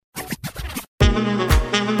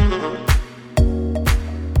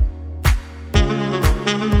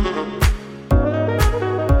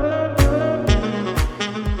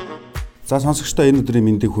За сонсогчдоо энэ өдрийн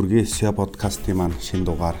мэндийг хүргэе. SEO подкастын маань шинэ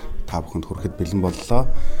дугаар та бүхэнд хүрэхэд бэлэн боллоо.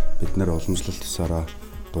 Бид нэр уламжлалт ёсороо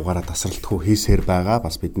дугаараа тасралтгүй хийсээр байгаа.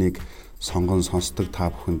 Бас биднийг сонгон сонсдог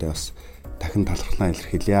та бүхэндээ бас дахин талархлаа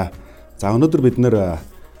илэрхийлье. За өнөөдөр бид нэр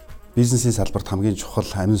бизнесийн салбарт хамгийн чухал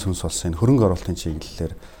амин сүнс болсон хөрөнгө оруулалтын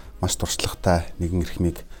чиглэлээр маш туршлагатай нэгэн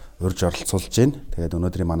эрхмийг урьж оролцуулж байна. Тэгээд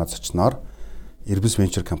өнөөдрийн манай зочноор Irbis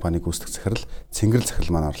Venture компани гүйцэтгэх захирал Цэнгэрэл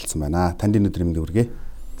захирал маань оролцсон байна. Танд энэ өдрийн мэндийг хүргэе.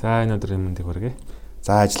 За энэ өдрийн мэндийг хүргэе.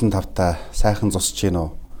 За ажил нь тавтай сайхан зусж гин үү?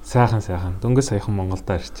 Сайхан. Дөнгөс саяхан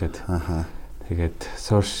Монголдо ирчээд. Тэгээд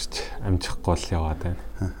суурьшиж амжихгүй бол яваад байна.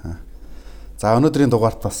 За өнөөдрийн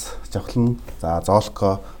дугаарт бас жавхлан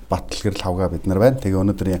Зоолко Баттал гэрэл хавга бид нар байна. Тэгээ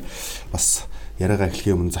өнөөдрийн бас яриагаа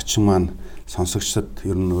эхлэхийн өмнө зочин маань сонсогчдод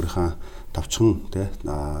ер нь өөрийнхөө товчхон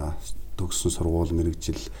төгссөн сургууль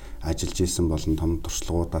мэргэжил ажиллаж исэн болон том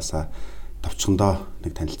туршлагуудаасаа товчхондоо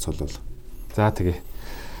нэг танилцуулбал. За тэгээ.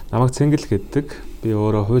 Намайг Цэнгэл гэдэг. Би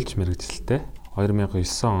өөрөө хуульч мэргэжилтэй. 2009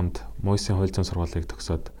 онд Мойсийн хууль зүйн сургуулийг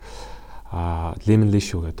төгсөөд Lehman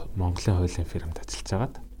Lishu гэдэг Монголын хуулийн фирмд ажиллаж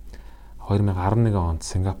агаад 2011 онд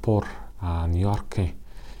Сингапур, Нью-Йоркийн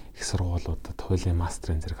их сургуулиудад хуулийн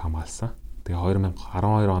мастерын зэрэг хамгаалсан. Тэгээ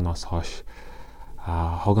 2012 оноос хойш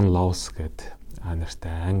Hogan Lovells гэдэг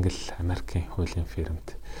нэртэй Англи, Америкийн хуулийн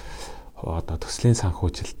фирмд одоо төслийн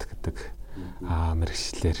санхүүжилт гэдэг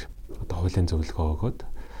мэргэжлэр одоо хуулийн зөвлөгөө өгөөд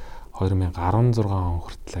 2016 он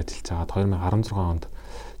хүртэл ажиллаж агаад 2016 онд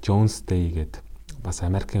Jones Day гэдэг бас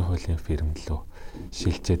Америкийн хуулийн фирм лөө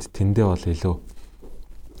шилжээд тэндээ бол илүү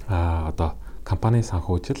одоо компани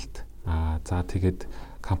санхүүжилт за тэгээд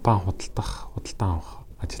компани худалдан авах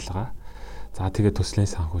ажиллагаа за тэгээд төслийн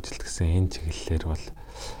санхүүжилт гэсэн энэ чиглэлээр бол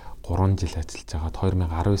 3 жил ажиллаж агаад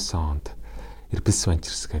 2019 онд Irbis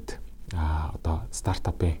Ventures гэдэг одоо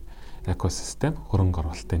стартапын экосистем хөрөнгө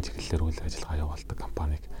оруулалтын чиглэлээр үйл ажиллагаа явуулдаг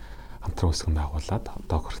компанийг хамтран үүсгэн байгуулад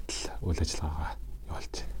одоо хүртэл үйл ажиллагаагаа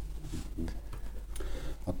явуулж байна.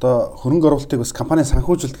 Одоо хөрөнгө оруулалтыг бас компани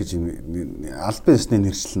санхүүжилт гэж аль бизнесний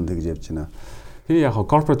нэршлэн гэж явж байна. Би яг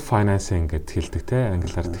corporate financing гэд хэлдэг те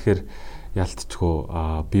англиар. Тэгэхээр ялтчгүй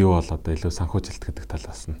би бол одоо илүү санхүүжилт гэдэг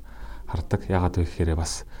талаас нь хардаг. Ягаад вэ гэхээр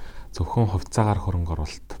бас зөвхөн хувьцаагаар хөрөнгө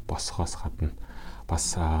оруулалт босхоос гадна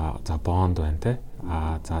бас за бонд байна те.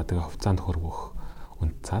 За тэгээ хувьцаанд хөрвөх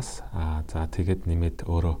үнцаас за тэгээд нэмээд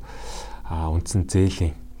өөрөө үндсэн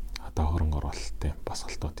зээлийн одоо хөрөнгө оруулалтын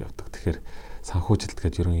босголтууд явдаг. Тэгэхээр санхүүжилт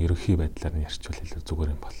гэж ерөнхий байдлаар нь ярьчвал илүү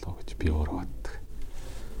зүгээр юм болоо гэж би өөрөө боддог.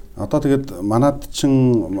 Одоо тэгээд манад чин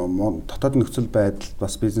дотоодын нөхцөл байдал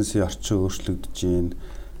бас бизнесийн орчин өөрчлөгдөж байна.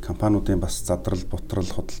 Компаниудын бас задрал, бутрал,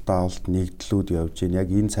 худалдаа авалт нэгдлүүд явж байна. Яг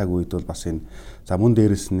энэ цаг үед бол бас энэ за мөн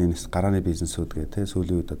дээрэс нь энэ гарааны бизнесүүд гэх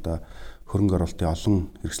сүүлийн үед одоо хөрөнгө оруулалтын олон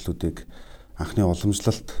хэрэгслүүдийг анхны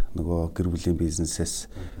уламжлалт нөгөө гэр бүлийн бизнесээс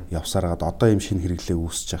явсараад одоо юм шинэ хэрэглээ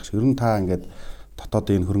үүсэж байгаа. Ер нь та ингээд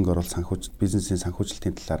дотоодын энэ хөрөнгө оруулалт санхүүжилт бизнесийн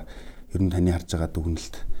санхүүжилтийн талаар ер нь таны харж байгаа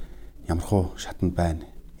дүгнэлт ямархуу шатанд байна?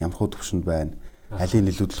 Ямархуу төвшөнд байна? Алийг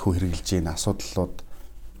нөлөөдлөхөө хэрэгжилж байна? Асуудлууд.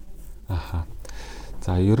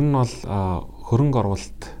 За ер нь бол хөрөнгө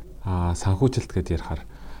оруулалт санхүүжилт гэдээ ярихаар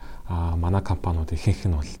манай компаниуд ихэнх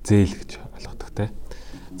нь бол зээл гэж ойлгодог те.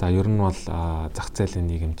 За ер нь бол зах зээлийн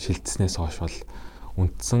нийгэмд шилжснээс хойш бол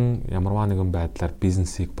үндсэн ямарваа нэгэн байдлаар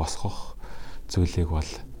бизнесийг босгох зүйлийг бол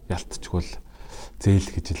ялтчгүй зээл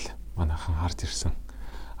гэж л манайхан харж ирсэн.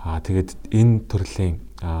 Тэгээд энэ төрлийн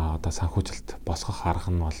одоо санхүүжилт босгох арга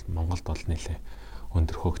нь бол Монголд бол нэлээ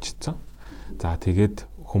өндөр хөгжсөн. За тэгээд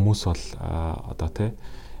хүмүүс бол одоо тий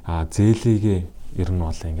зээлийг ер нь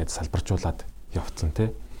бол ингээд салбаржуулаад явцсан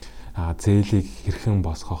тий зээлийг хэрхэн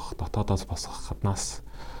босгох, дотоодоос босгох, гаднаас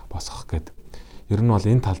босгох гэд ер нь бол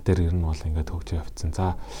энэ тал дээр ер нь бол ингээд хөгжиж явцсан.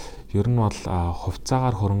 За ер нь бол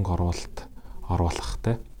хувьцаагаар хөрөнгө оруулах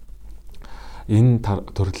тий энэ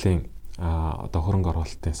төрлийн одоо хөрөнгө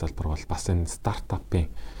оруулалтын салбар бол бас энэ стартапын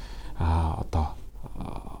одоо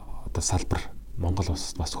салбар Монгол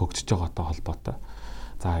улсад бас хөгжиж байгаатай холбоотой.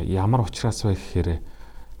 За ямар учраас вэ гэхээр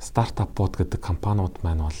стартапууд гэдэг компаниуд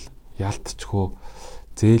маань бол ялтчгүй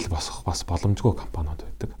зээл босгох бас боломжгүй компаниуд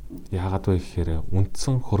байдаг. Яагаад вэ гэхээр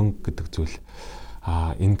үндсэн хөрөнгө гэдэг зүйл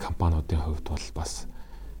энэ компаниудын хувьд бол бас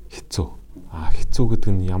хэцүү. Хэцүү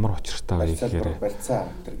гэдэг нь ямар учиртай вэ гэхээр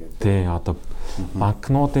тий одоо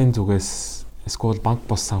банкнуудын зүгээс эсвэл банк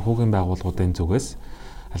бус санхүүгийн байгууллагуудын зүгээс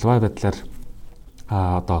альва байдлаар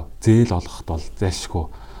одоо зээл олоход бол зайлшгүй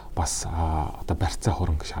бас одоо барьцаа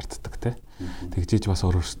хөрөнгө шаарддаг тий. Тэгжиж бас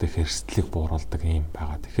өөрөөсөө хэрсдлийг бууруулдаг юм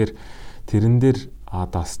байгаа. Тэгэхээр тэрэн дээр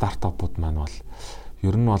одоо стартапууд маань бол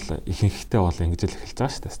ер нь бол ихэнхдээ бол ингэж л эхэлж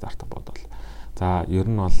байгаа шүү дээ стартапууд бол. За ер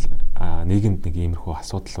нь бол нийгэмд нэг иймэрхүү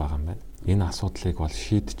асуудал байгаа юм байна. Энэ асуудлыг бол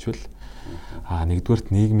шийдчихвэл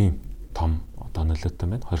Нэгдүгээрт нийгмийн том одоо нөлөөтэй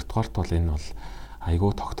байна. Хоёрдугаарт бол энэ бол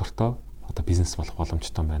айгүй тогтвортой одоо бизнес болох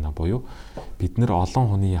боломжтой байна. Буюу бид нэр олон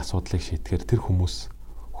хүний асуудлыг шийдэхээр тэр хүмүүс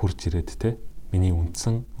хурж ирээд те миний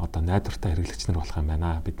үндсэн одоо найдвартай хэрэглэгч нар болох юм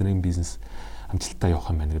байна. Бидний бизнес амжилттай явах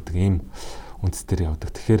юм байна гэдэг ийм үндэс дээр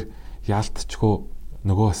явдаг. Тэгэхээр яалтчгүй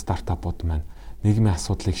нөгөө стартапууд маань нийгмийн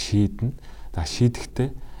асуудлыг шийднэ. За шийдэхдээ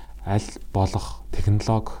аль болох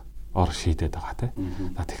технологиор шийдээд байгаа тийм.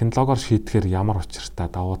 За технологиор шийдэхээр ямар учиртай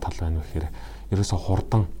давуу тал байна вэ гэхээр ерөөсө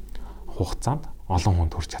хурдан хугацаанд олон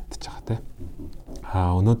хүнд хүрч чадчихж байгаа тийм.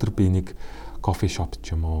 Өнөөдөр би нэг кофе шоп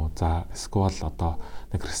ч юм уу, за эсвэл одоо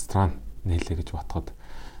нэг ресторан нээлээ гэж бодоход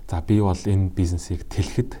за би бол энэ бизнесийг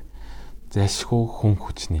тэлэхэд зайлшгүй хүн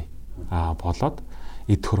хүчний болоод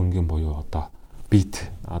эд хөрөнгийн буюу одоо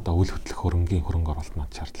бит одоо үл хөдлөх хөрөнгийн хөрөнгө оруулалт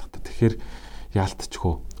над шаардлагатай. Тэгэхээр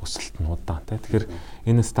яалтчгүй өсөлт нь удаан тий. Тэгэхээр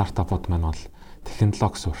энэ стартапууд маань бол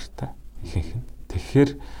технологи суурьтай ихэнх нь.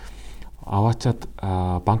 Тэгэхээр аваачаад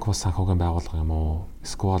банк бус санхүүгийн байгууллага юм уу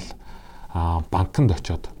эсвэл банкнд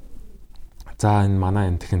очиод за энэ манай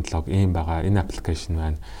энэ технологи ийм байгаа, энэ аппликейшн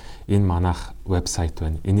байна, энэ манайх вебсайт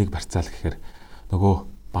байна, энийг барьцаал гэхээр нөгөө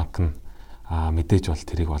банк нь мэдээж бол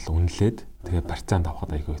тэрийг бол үнэлээд тэгээ барьцаанд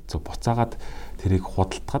авахд айгүй хэцүү. Буцаагаад тэрийг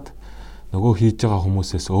худалдахад нөгөө хийж байгаа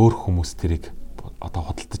хүмүүсээс өөр хүмүүс тэрийг одоо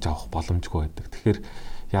худалдаж авах боломжгүй байдаг. Тэгэхээр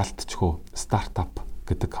яалтчгүй стартап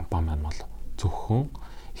гэдэг компани маань бол зөвхөн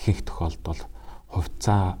ихэнх тохиолдолд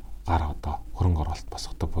хувьцаагаар одоо хөрөнгө оруулалт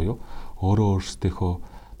босгодог буюу өөрөө өөрсдийнхөө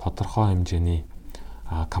тодорхой хэмжээний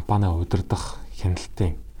компани удирдах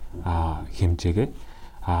хяналтын хэмжээгээ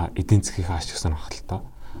эдийн засгийн ашиг сонирхолтой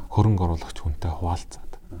хөрөнгө оруулагч хүнтэй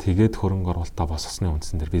хуваалцаад тэгээд хөрөнгө оруулалтаа босгосны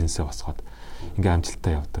үндсэн дээр бизнесээ босгоод ингээм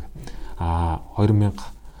амжилттай явдаг.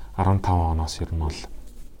 2015 оноос ер нь бол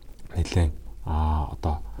нэлээд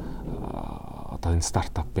одоо энэ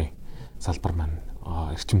стартапын салбар маань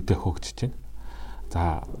эрчимтэй хөгжиж байна.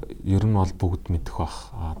 За ер нь бол бүгд мэдэх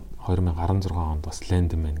бах 2016 онд бас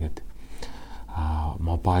Lendman гэдэг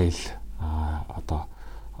мобайл одоо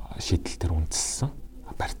шийдэл төр үндэслсэн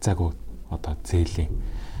барьцаагүй одоо зээлийн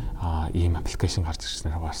ийм аппликейшн гарч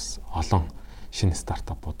ирснээр бас олон шинэ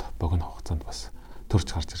стартапууд богино хугацаанд бас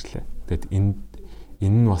төрж гарч ирлээ. Тэгэд энэ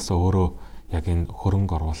нь бас өөрөө яг энэ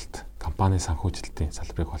хөрөнгө оруулалт компани санхүүжилтийн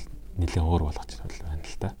салбарыг бол нэлээд өөр болгож байна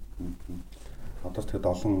л да. Одоо тэгэд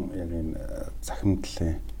олон яг энэ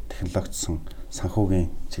захимдлын технологичсон санхүүгийн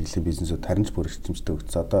чиглэлийн бизнесүүд харин ч бүр эрчимжтэй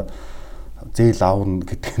өгцөө. Одоо зээл аавна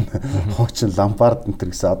гэдэг нь хуучин ламбард энэ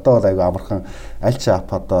гэсэн одоо бол айгүй амархан аль ч ап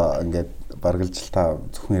одоо ингээд баргалж та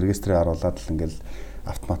зөвхөн регистрийг харуулад л ингээд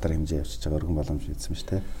автоматар хэмжээ явуулж байгаа өргөн боломж ийдсэн шүү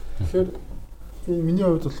дээ. Тэгэхээр миний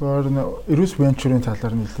хувьд болохоор Erus Venture-ийн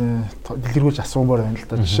талаар нэлээд дэлгэрүүлж асуумаар байна л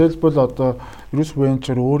да. Жишээлбэл одоо Erus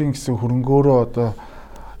Venture өөрийн гэсэн хөрөнгөөрөө одоо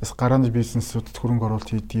гарааны бизнесүүдэд хөрөнгө оруулалт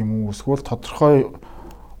хийдэг юм уу? Эсвэл тодорхой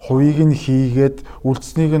хувийг нь хийгээд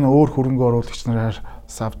үлдсэнийг нь өөр хөрөнгө оруулагч нараар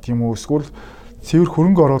авт юм уу? Эсвэл цэвэр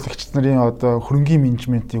хөрөнгө оруулагч нарын одоо хөрөнгийн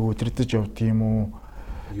менежментийг удирдах явдаг юм уу?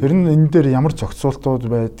 Ер нь энэ дээр ямар зохицуултууд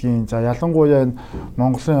байдгийг, за ялангуяа энэ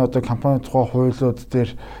Монголын одоо компани тухай хуулиуд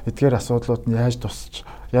дээр эдгээр асуудлууд нь яаж тусч,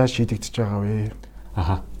 яаж шийдэгдэж байгаа вэ?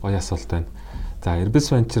 Гоё асуулт байна. За Erus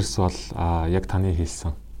Ventures бол яг таны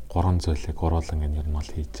хэлсэн 3 зүйлийг гуруулan энэ ер нь бол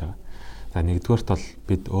хийж байгаа. За нэгдүгээрт бол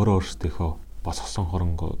бид өөрөө өөрсдийнхөө босгосон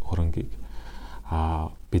хөрөнгийг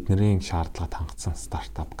бидний шаардлагад хангасан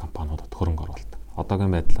стартап компаниудад хөрөнгө оруулалт.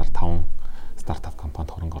 Одоогийн байдлаар 5 стартап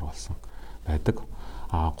компанид хөрөнгө оруулсан байдаг.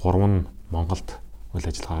 3 нь Монголд үйл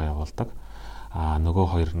ажиллагаа явуулдаг. Нөгөө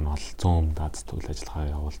 2 нь бол зүүн Азид үйл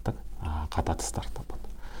ажиллагаа явуулдаг. Гадаад стартапууд.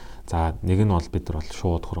 За нэг нь бол бид нар бол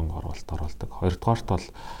шууд хөрөнгө оруулалт оруулдаг. Хоёрдугаарт бол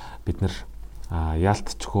бид нар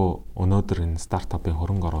яалтчгүй өнөөдөр энэ стартапын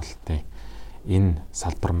хөрөнгө оруулалтын энэ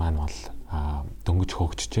салбар маань бол дөнгөж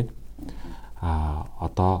хөгжиж байна.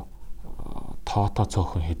 Одоо тоото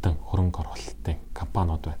цөөхөн хэдэн хөрөнгө оруулалтын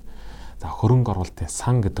компаниуд байна. За хөрөнгө оруулалтын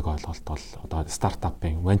сан гэдэг ойлголт бол одоо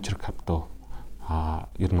стартапын venture capital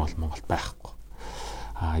ер нь бол Монголд байхгүй.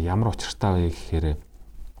 Ямар учиртай вэ гэхээр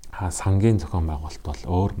сангийн зохион байгуулалт бол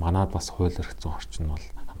өөр манад бас хууль эрх зүйн орчин бол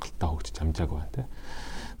хангалттай хөгжиж амжаагүй байна те.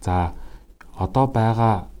 За одоо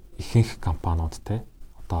байгаа ихэнх компаниуд те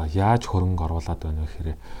одоо яаж хөрөнгө оруулаад байна вэ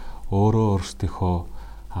гэхээр өөрөө өөрсдийнхөө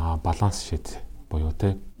баланс шийд буюу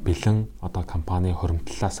те бэлэн одоо компани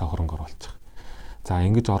хуримтлалаасаа хөрөнгө оруулж байгаа. За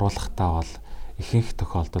ингэж оруулахдаа бол ихэнх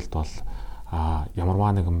тохиолдолд бол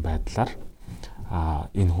ямарваа нэгэн байдлаар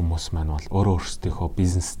энэ хүмүүс маань бол өөрөө өөрсдийнхөө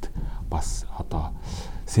бизнест бас одоо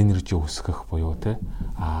синержи үүсгэх буюу те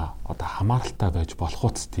одоо хамааралтай байж болох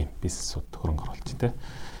үст тийм бизнесүүд хөрөнгө оруулж те.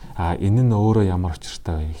 Энэ нь өөрөө ямар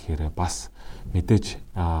учиртай вэ гэхээр бас мэдээж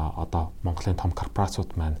одоо Монголын том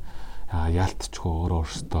корпорациуд маань яалтчгүй өөрөө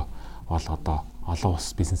өөрсдөө бол одоо олон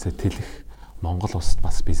улс бизнесээ тэлэх Монгол улсад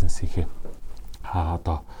бас бизнес хийхээ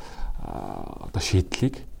одоо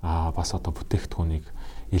шийдлийг бас одоо бүтээгдэхүүнийг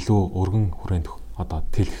илүү өргөн хүрээнд одоо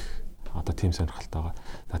тэлэх одоо тийм сонирхолтой байгаа.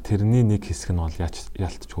 За тэрний нэг хэсэг нь бол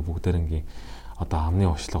яалтчгүй бүгдээрнгийн одоо амны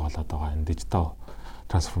ууршлага болоод байгаа энэ дижитал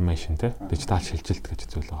трансформашн те дижитал шилжилт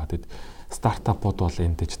гэж зүйл байгаа. Тэгэд стартапууд бол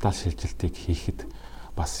энэ дижитал шилжилтийг хийхэд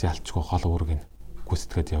бас ялчгүй гол үүргийг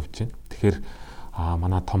гүйцэтгэхэд явж байна. Тэгэхээр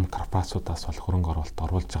манай том корпорациудаас бол хөрөнгө оруулалт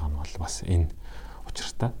оруулж байгаа нь бол бас энэ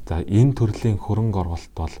учиртай. За энэ төрлийн хөрөнгө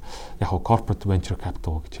оруулалт бол яг нь corporate venture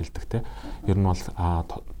capital гэж хэлдэг те. Ер нь бол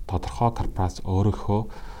тодорхой корпорац өөрийнхөө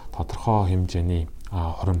тодорхой хэмжээний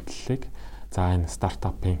хуримтлалыг за энэ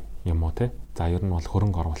стартапын юм уу те. За ер нь бол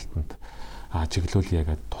хөрөнгө оруулалтанд чиглүүлье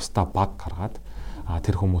гэдэг тусдаа баг гаргаад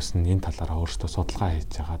тэр хүмүүс нь энэ талаараа өөрсдөө судалгаа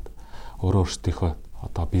хийж хагаад өөрсдийнхөө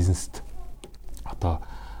одоо бизнест одоо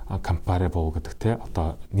comparable гэдэг те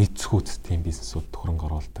одоо нийцхүүц тийм бизнесүүд хөрөнгө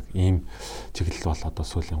оруулдаг. Ийм чиглэл бол одоо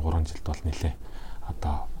сүүлийн 3 жилд бол нэлээ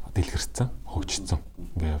одоо дэлгэрсэн, хөгжсөн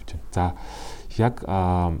ингээ явж байна. За яг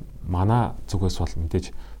манай зүгээс бол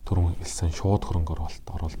мэдээж түрүүн хэлсэн шууд хөрөнгө оруулалт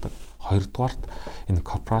оруулдаг. Хоёрдугаарт энэ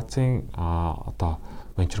корпорацийн одоо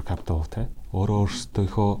venture capital те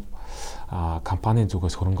өөрөөсдийнхөө компанийн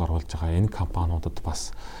зүгээс хөрөнгө оруулж байгаа энэ компаниудад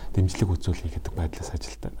бас дэмжлэг үзүүлэх гэдэг байдлаас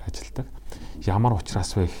ажилладаг. Ямар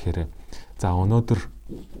учраас вэ гэхээр за өнөөдөр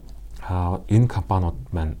энэ компаниуд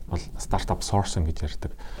маань бол стартап sourcing гэж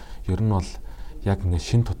ярьдаг. Ер нь бол яг ингэ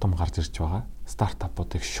шин тутам гарч ирж байгаа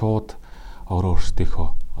стартапуудыг шууд өөрөөсдийнхөө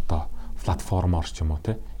одоо платформоор ч юм уу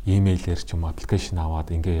те имэйлээр ч юм уу аппликейшн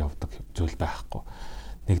аваад ингэ явдаг зүйл байхгүй.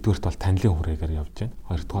 Нэгдүгээрт бол танилын хүрээгээр явж байна.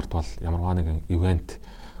 Хоёрдугаарт бол ямарваа нэгэн ивент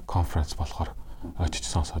конференц болохоор очиж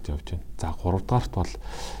сонсоод явж байна. За гуравдугаарт бол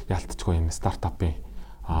ялтчгүй юм стартапын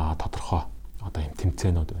тодорхой одоо юм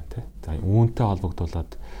тэмцээнүүд байна те. За үүнтэй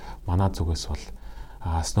холбогдуулаад манай зүгээс бол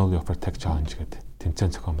Snow Leopard Tech Challenge гэдэг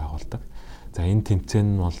тэмцээн зохион байгуулдаг. За энэ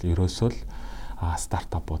тэмцээн нь бол ерөөсөө л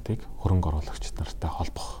стартапуудыг хөрөнгө оруулагч нартай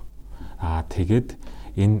холбох. Тэгээд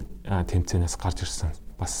энэ тэмцээнээс гарч ирсэн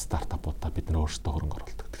бас стартапуудаа бид нөр өөрсдөө хөрөнгө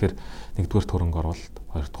оруулдаг. Тэгэхээр нэгдүгээр хөрөнгө оруулалт,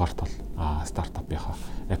 хоёрдугаарт бол стартапынхаа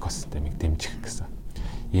экосистемийг дэмжих гэсэн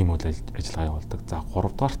ийм үйл ажиллагаа явуулдаг. За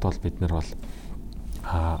гуравдугаарт бол бид нэр бол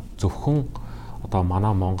зөвхөн одоо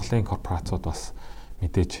манай Монголын корпорациуд бас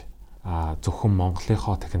мэдээж зөвхөн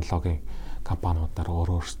Монголынхоо технологийн компаниудаар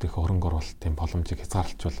өөрсдийнхөө хөрөнгө оруулалтын боломжийг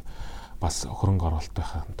хязгаарлалчвал бас хөрөнгө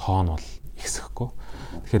оруулалтынхаа тоон бол ихсэхгүй.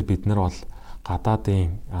 Тэгэхээр бид нар бол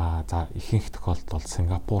гадаадын за ихэнх тохиолдолд бол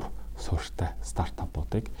Сингапур суурьтай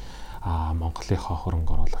стартапуудыг Монголынхоо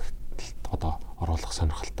хөрөнгө оруулалт одоо оруулах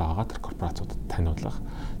сонирхолтой байгаа тэр корпорациудад таниулах,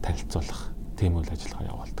 танилцуулах тийм үйл ажиллагаа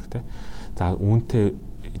явуулдаг тийм. За үүнтэй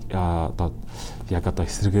одоо яг одоо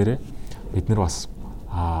эсрэгээрээ бид нар бас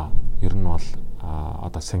ер нь бол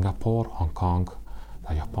одоо Сингапур, Хонконг,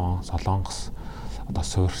 Япон, Солонгос одоо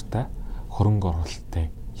суурьтай хөрөнгө оруулалтын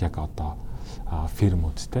яг одоо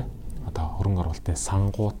фирмүүдтэй одоо хөрөнгө оруулалтын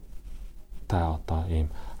сангуудтай одоо ийм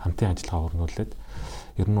хамтын ажиллагаа өрнүүлээд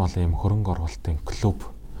ер нь бол ийм хөрөнгө оруулалтын клуб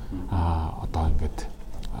одоо ингээд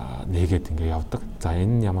нэгээд ингээ явдаг. За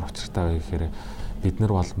энэ нь ямар учиртай вэ гэхээр бид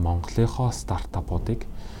нар бол Монголынхоо стартапуудыг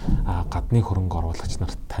гадны хөрөнгө оруулагч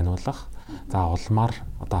нарт таниулах. За улмаар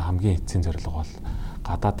одоо хамгийн эцсийн зорилго бол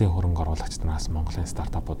гадаадын хөрөнгө оруулагч нараас Монголын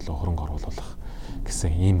стартапууд руу хөрөнгө оруулах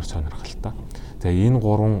гэсэн ийм сонирхолтой. Тэгээ энэ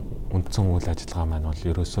гурван үндсэн үйл ажиллагаа маань бол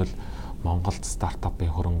ерөөсөө л Монголд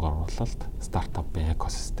стартапын хөрөнгө оруулалт, стартапын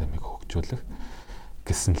экосистемийг хөгжүүлэх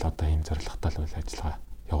гэсэн л одоо ийм зорилготой үйл ажиллагаа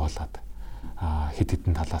явуулаад хэд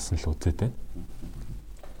хэдэн талаас нь л үзээд байна.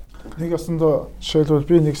 Нэг ясандаа жишээлбэл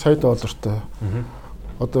би нэг сая доллартай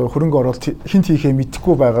одоо хөрөнгө оруулалт хинт хийхээ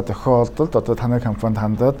мэдэхгүй байгаа тохиолдолд одоо танай компанид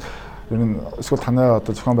хандаад ер нь эсвэл танай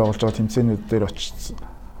одоо зохион байгуулж байгаа тэмцээнүүд дээр очиж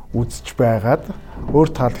үзэж байгаад өөр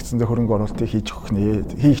таалагдсандаа хөрөнгө оруулалтыг хийж өгөх нэ,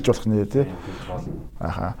 хийх болох нэ тий.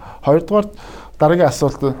 Хоёрдугаар дараагийн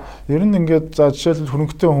асуулт ер нь ингээд за жишээлбэл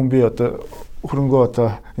хөрөнгөтэй хүн би одоо хөрөнгөө одоо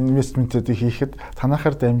инвестментүүдийг хийхэд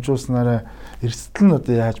танахаар дамжуулснараа эрсдэл нь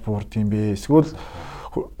одоо яаж буурд юм бэ? Эсвэл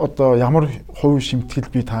одоо ямар хувь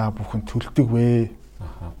шимтгэл би та бүхэн төлдөг вэ?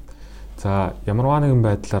 За ямарваа нэгэн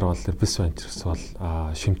байдлаар бол Bus Ventures бол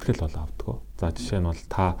шимтгэл бол авдаг. За жишээ нь бол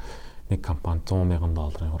та нэг компани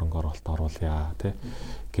 $100,000 хөрөнгө оруулалт оруулъя тий.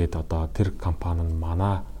 Гээд одоо тэр компани нь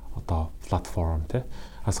манай одоо платформ тий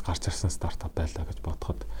ас гарч ирсэн стартап байлаа гэж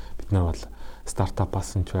бодоход бид нар бол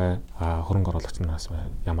стартапаас нь ч бай хөрөнгө оруулагч нараас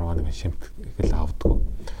ямарваа нэгэн шимтгэл авдаг.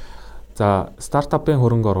 За стартапын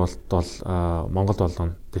хөрөнгө оруулалт бол Монголд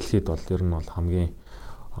болон дэлхийд бол ер нь бол хамгийн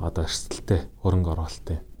одоо эрсдэлтэй хөрөнгө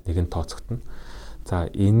оруулалтын нэгэн тооцогдно. За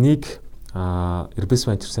энийг Irbis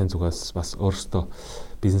Ventures-ийн зүгээс бас өөрсдөө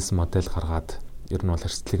бизнес модель гаргаад ер нь бол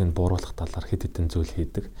эрсдлийг нь бууруулах талаар хэд хэдэн зүйл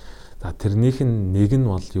хийдэг. За тэрнийх нь нэг нь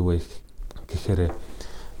бол юу вэ гэхээр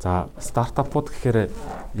за стартапууд гэхээр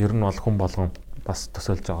ер нь бол хүн болгон бас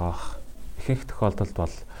төсөөлж байгаа. Ихэнх тохиолдолд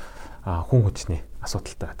бол хүн хүчний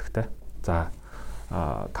асуудалтай байдаг те. За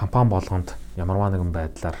компани болгонд ямарваа нэгэн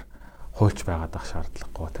байдлаар хуульч байгаад байх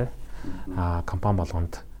шаардлагагүй те. Компани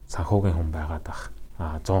болгонд санхүүгийн хүн байгаад байх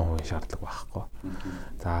 100% шаардлага байхгүй.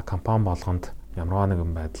 За компани болгонд ямарваа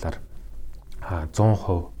нэгэн байдлаар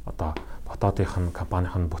 100% одоо дотоодынх нь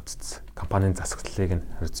компанийн нь бүтц, компанийн засаглалыг нь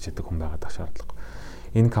хоригдож идэг хүн байгаад байх шаардлага.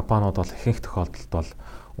 Энэ компаниуд бол ихэнх тохиолдолд бол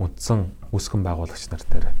үндсэн үүсгэн байгуулагч нар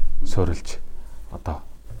дээр суурилж одоо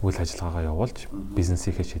үйл ажиллагаагаа явуулж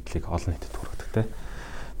бизнесийнхээ шийдлийг олон нийтэд хүргэдэг те.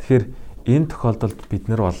 Тэгэхээр энэ тохиолдолд бид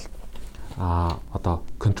нар бол одоо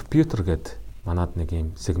contributor гэдэг манад нэг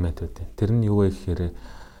юм сегмент байдаг. Тэр нь юу вэ гэхээр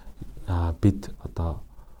бид одоо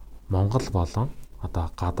Монгол болон одоо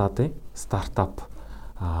гадаадын стартап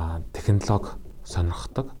технологи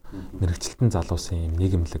сонирхдаг мэрэгчлэлтэн залуусын юм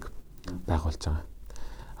нийгэмлэг байгуулж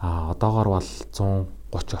байгаа. Одоогоор бол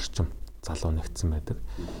 130 орчим залуу нэгдсэн байдаг.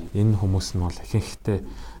 Энэ хүмүүс нь бол ихэнхдээ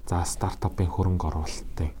за стартапын хөрөнгө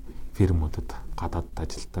оруулалтын фирмүүдэд гадаадд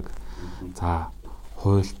ажилладаг. За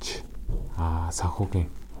хуульч, санхүүгийн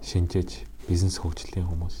шинжээж бизнес хөгжлийн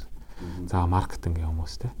хүмүүс. За маркетингийн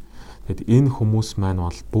хүмүүс те. Тэгэд энэ хүмүүс маань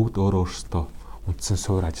бол бүгд өөрөөсөө үндсэн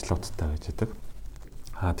суурь ажлуудтай байж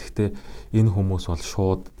байгаа. Тэгэхдээ энэ хүмүүс бол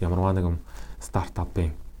шууд ямарваа нэгэн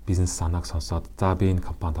стартапын бизнес санааг сонсоод за би энэ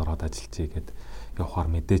компанид ороод ажиллая гэд явахаар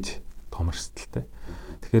мэдээж том эрсдэлтэй.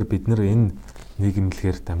 Тэгэхээр бид нэр энэ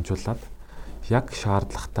нийгэмлэгээр дамжуулаад яг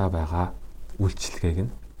шаардлагатай байгаа үйлчилгээг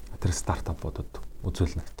нь тэр стартапуудад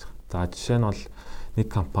үзүүлнэ гэж байна. За жишээ нь бол нэг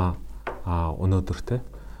компани өнөөдөр те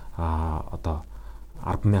одоо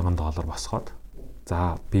 $10,000 босгоод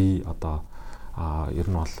за би одоо ер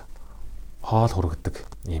нь бол хоол хүргэдэг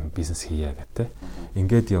ийм бизнес хийе гэх те.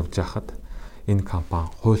 Ингээд явж хахад энэ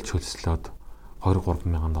компани хуульч хөлслөөд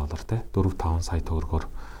 $23,000 те 4-5 сая төгрөгөөр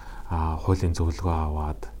хуулийн зөвлөгөө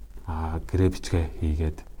аваад гэрээ бичгээ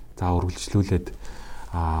хийгээд за үргэлжлүүлээд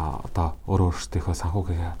одоо өөрөөсдийнхөө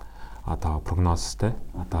санхүүгийн одоо прогнозтэй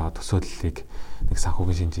одоо төсөөллийг нэг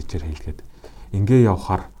санхүүгийн шинжээчээр хийлгээд ингээ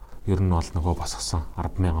явхаар ер нь бол нөгөө босгосон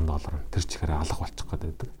 $10,000 тэр чигээр алга болчих гээд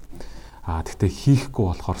байдаг. Тэгтээ хийхгүй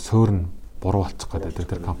болохоор суурь нь буруу болчих гээд байдаг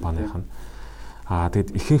тэр компанийх нь.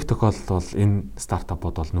 Тэгэд ихэнх тохиолдолд бол энэ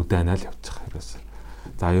стартапууд бол нүдэн анаал явчих хэрэгээс.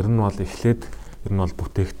 За ер нь бол эхлээд ер нь бол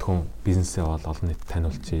бүтээгдэхүүн бизнесээ бол олон нийтэд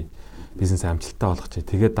таниулчих, бизнес амжилттай болгочих.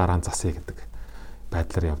 Тэгээд дараа нь засъя гэдэг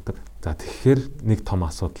байдлаар явдаг. За тэгэхээр нэг том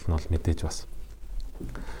асуудал нь бол мэдээж бас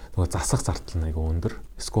нөгөө засах зардал нь айгүй өндөр.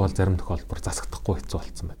 Эсвэл зарим тохиолдолд засагдахгүй хэцүү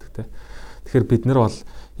болсон байдаг тийм. Тэгэхээр бид нар бол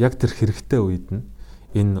яг тэр хэрэгтэй үед нь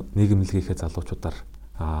энэ нийгэмлэгийнхээ залуучуудаар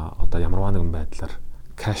одоо ямарваа нэгэн байдлаар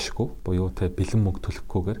кэшгүй буюу тэ бэлэн мөнгө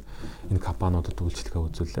төлөхгүйгээр энэ компаниудад үйлчлэгээ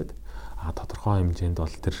үзүүлээд тодорхой хэмжээнд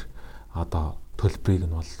бол тэр одоо төлбөрийг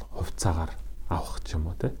нь бол хувьцаагаар авах ч юм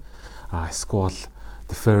уу тийм. Эсвэл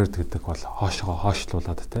deferred гэдэг бол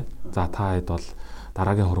хойшлуулад тийм. За та хэд бол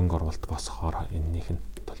дараагийн хөрөнгө оруулалт босгохоор энэнийх нь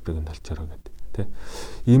төлбөрийг нь төлчөөрөө гэдэг тийм.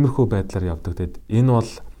 Иймэрхүү байдлаар явдаг. Тэгэд энэ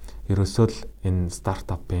бол ерөөсөө л энэ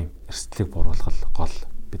стартапын эрсдлийг бууруулах гол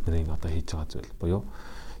бидний одоо хийж байгаа зүйл буюу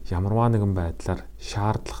ямарваа нэгэн байдлаар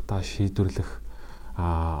шаардлагатай шийдвэрлэх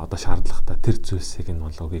одоо шаардлагатай тэр зүйлсийг нь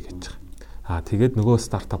бол өгье гэж байгаа. Тэгээд нөгөө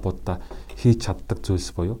стартапуудаа хийж чаддаг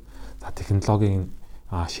зүйлс буюу за технологийн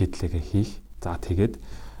шийдлэгээ хийх. За тэгээд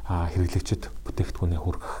хэрэглэгчид бүтээгдэхүүнээ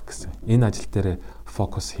хүргэх гэсэн. Энэ ажил дээр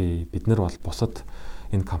фокус хий. Бид нар бол бусад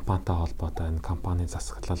энэ компанитай холбоотой энэ компани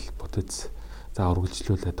засаглал бүтэц за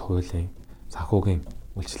үргэлжлүүлээд хуулийн санхүүгийн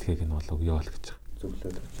үйлчилгээг нь бол өгье л гэж байгаа.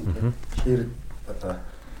 Зөвлөд байна. Ширд одоо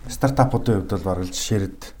стартапуудын хувьд бол бараг л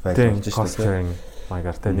ширд байж cost sharing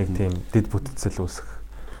маягаар тэ нэг тийм дэд бүтцэл үүсгэх.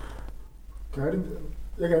 Харин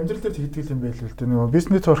яг амьдрал дээр хийдэг юм байл л дээ. Нөгөө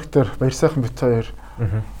бизнес торк дээр баяр сайхан бит хоёр.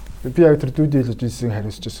 Би яг тэр дүү дийлэжсэн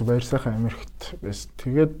хариуцж байсан баяр сайхан Америкт байсан.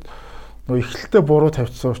 Тэгээд нөгөө эхлэлтэй буруу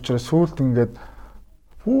тавьчихсан учраас сүүлд ингээд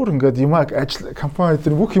бүр ингээд юмаг ажил компани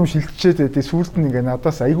дээр бүх юм шилжчихэд байдаг. Сүүлд нь ингээд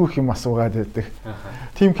надаас айгүй их юм асуугаад байдаг.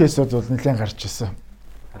 Тим кейсүүд бол нэлээд гарч ирсэн.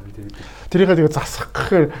 Тэрийгээ тэгээ засах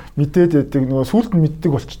гэхээр мэдээд байдаг. Нөгөө сүүлд нь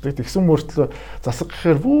мэддэг болчтой. Тэгсэн мөртлөө засах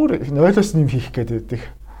гэхээр бүр ойлгосон юм хийх гээд байдаг.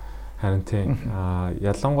 Харин тийм.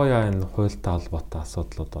 Ялангуяа энэ хуультай холбоотой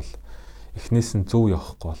асуудлууд бол эхнээс нь зөв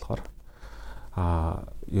явахгүй болохоор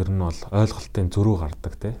ер нь бол ойлголтын зөрүү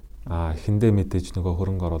гардаг тий. эхэндээ мэдээж нөгөө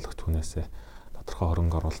хөрөнгө оруулагч хүнээсээ тодорхой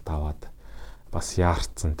хөрөнгө оруулалт аваад бас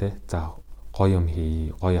яарцсан тий. За гоё юм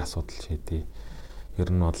хий, гоё асуудал шийдээ. Ер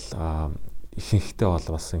нь бол ихэнхдээ бол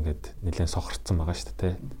бас ингээд нэлээд сохорцсон байгаа шүү дээ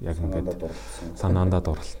тий. Яг ингээд санаандаа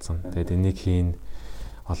дурлцсан. Тэгээд энийг хийн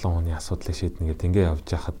олон хүний асуудлыг шийднэ гэдэг ингээ явж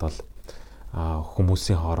байхад бол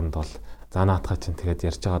хүмүүсийн хооронд бол за наатахаа чинь тэгээд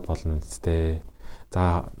ярьж байгаад болно үстэй.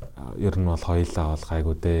 За ер нь бол хоёлаа бол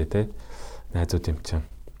гайгүй дээ тий. Найзууд юм чинь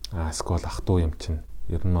эсвэл ах トゥ юм чинь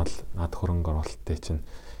ер нь бол наад хөрөнгө оруулалтыг чинь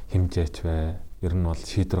хэмжээч бай. Ер нь бол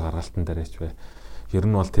шийдвэр гаргалтан дээрээч бай. Ер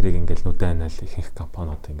нь бол тэрийг ингээл нүдэн анаал ихэнх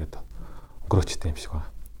компаниуд ингээд өнгөрөөчтэй юм шиг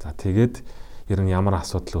байна. За тэгээд ер нь ямар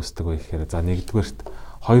асуудал үүсдэг вэ гэхээр за нэгдүгээрт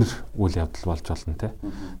хоёр үйл явдал болж болно те.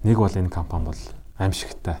 Нэг бол энэ компани бол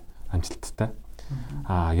аимшигтай, амжилттай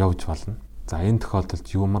явж болно. За энэ тохиолдолд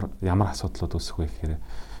ямар асуудлууд үүсэх вэ гэхээр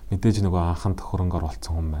мэдээж нөгөө анханд хөрөнгө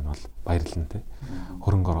оруулсан хүн байна бол баярлалаа те.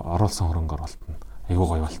 Оруулсан хөрөнгө оруулалт нь айгүй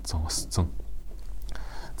гоё болцсон, өссөн.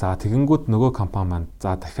 За тэгэнгүүт нөгөө компани маань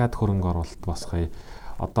за дахиад хөрөнгө оруулалт босгоё.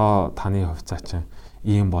 Одоо таны хувьцаа чинь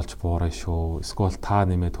ийм болж буурай шүү. Эсвэл та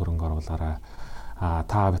нэмээд хөрөнгө оруулаарай.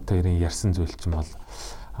 Та бид хоёрын ярьсан зүйл чинь бол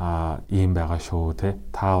ийм байгаа шүү те.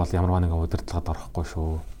 Та бол ямарваа нэгэн удирдлагад орохгүй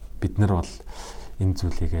шүү. Бид нар бол энэ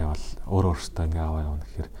зүйлийгээ бол өөрөөсөө ингээ аваа явна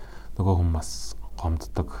гэхээр нөгөө хүн бас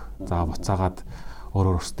гомддог. За буцаагаад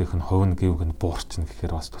өөрөөсдийнх нь хувь нь гівг нь буурчин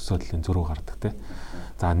гэхээр бас төсөөллийн зөрүү гардаг те.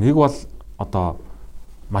 За нэг бол одоо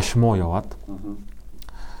маш муу яваад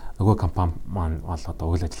нөгөө компани маань бол одоо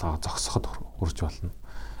үйл ажиллагаа зогсоход хүрч болно.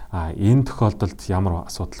 Энэ тохиолдолд ямар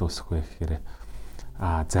асуудал үүсэх вэ гэхээр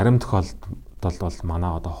зарим тохиолдолд бол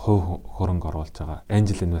манай одоо хувь хөрөнгө оруулж байгаа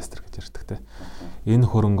angel investor гэж ярьдаг те. Энэ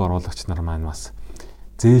хөрөнгө оруулагч нар маань бас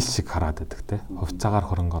зээл шиг хараад байдаг те. Хувьцаагаар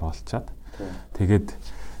хөрөнгө оруулчаад тэгээд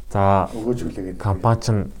за өгөөж хүлээгээд компани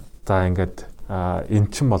чинь за ингээд эн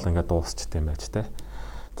чин бол ингээд дуусчихдээ юм байж те.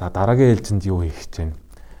 За дараагийн ээлжинд юу хийх гэж байна?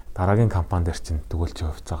 Дараагийн компани дээр чинь тэгвэл чи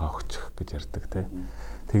хувьцаагаа өгчих гэж ярьдаг те.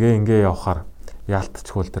 Тэгээ ингээ явахаар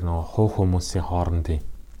яалтчгүй тэр нөгөө хувь хүмүүсийн хоорондын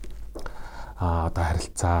одоо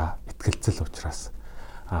харилцаа итгэлцэл учраас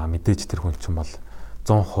мэдээж тэр хүн чинь бол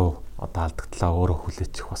 100% одоо алдагдлаа өөрөө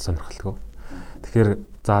хүлээчих бас сонирхолтой. Тэгэхээр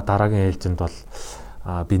за дараагийн ээлжинд бол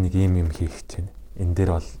би нэг ийм юм хийх гэж байна. Энэ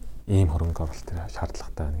дээр бол ийм хөрөнгө оруулалт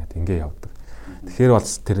шаардлагатай байна гэдэг ингээ явдаг. Тэгэхээр бол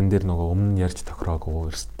тэрэн дээр нөгөө өмнө нь ярьж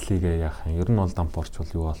тохироогүй эрсдлийгээ яах юм. Ер нь бол дампуурч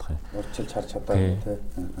бол юу болох юм? Урьдчилж харж чадаагүй те.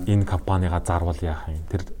 Энэ компанийгаа зарвал яах юм?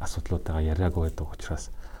 Тэр асуудлуудаа яриаггүй байдаг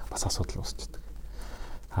учраас бас асуудал үүсчихдээ.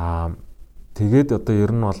 Тэгээд одоо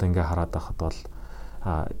ер нь бол ингээ хараад байхад бол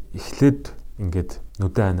эхлээд ингээд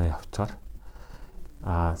нүдэн анаа явчаар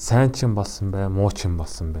сайн ч юм болсон бай, муу ч юм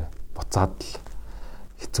болсон бай. Буцаад л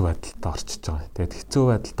хэцүү байдалд орчиж байгаа. Тэгээд хэцүү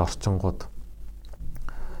байдалд орчингууд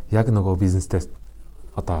яг нөгөө бизнестэй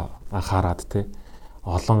одоо анхаарад те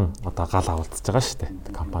олон одоо гал авалдж байгаа шүү дээ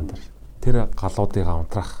компани дээр. Тэр галуудыг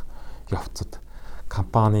унтраах явцад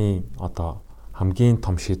компани одоо хамгийн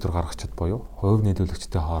том шийдвэр гаргагчид буюу хувь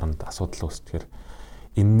нийлүүлэгчтэй хооронд асуудал үүсчихээр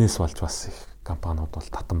эннээс болж бас их компаниуд бол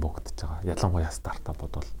татан буугдаж байгаа. Ялангуяа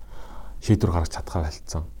стартапууд бол шийдвэр гаргаж чадхаа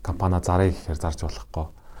болцсон. Компани зарыг гэхээр зарж болохгүй.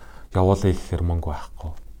 Явуулъя гэхээр мөнгө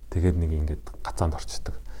байхгүй. Тэгээд нэг ингээд гацаанд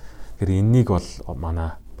орчдөг. Тэгэхээр энэнийг бол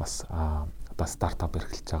манай бас одоо стартап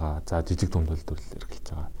эрхэлж байгаа. За жижиг дунд үйлдвэрлэл эрхэлж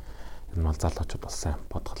байгаа. Энэ нь бол залуучууд бас сайн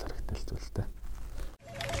бодгол хэрэгтэй зүйл дээ.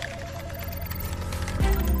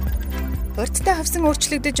 Урьдтай хавсан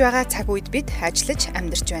өөрчлөгдөж байгаа цаг үед бид ажиллаж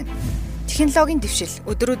амьдарч байна. Технологийн дэвшил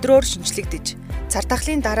өдөр өдрөөр шинжлэгдэж, цар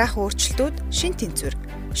тахлын дараах өөрчлөлтүүд шин тэнцвэр,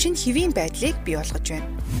 шин хэвийн байдлыг бий болгож байна.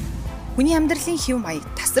 Хүний амьдралын хэв маяг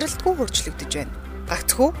тасралтгүй өөрчлөгдөж байна.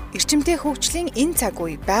 Гагцхүү эрчимтэй хөгжлийн энэ цаг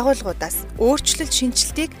үе байгууллагуудаас өөрчлөлт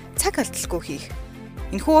шинжилтийг цаг алдалгүй хийх.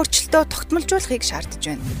 Энэхүү өөрчлөлтөө тогтмолжуулахыг шаардж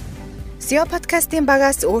байна. SEO подкастын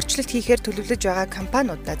багаас өөрчлөлт хийхээр төлөвлөж байгаа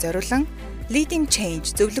компаниудаа зориулан Leading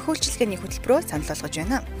Change зөвлөх үйлчилгээний хөтөлбөрөөр санал болгож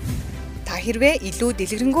байна. Та хэрвээ илүү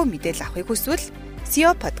дэлгэрэнгүй мэдээлэл авахыг хүсвэл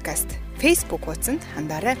SEO podcast Facebook хуудсанд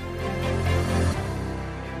хандаарай.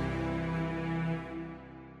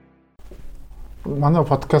 Манай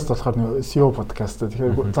подкаст болохоор SEO подкаст.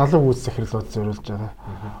 Тэгэхээр залуу үүс захирлууд зориулж байгаа.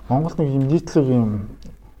 Монголд нэг юм нийтлэг юм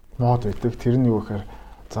мод байдаг. Тэр нь юу гэхээр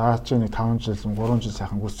за чи нэг 5 жил, 3 жил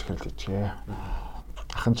сайхан үүс захирал хийчихээ.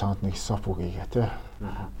 Ахын чамд нэг SOP үгээгээ тий.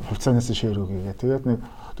 Хувьцаанаас шеэр үгээгээ. Тэгээд нэг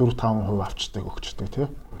 4-5% авчдаг өгчдөг тий.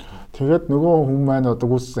 Тэгээд нөгөө хүн маань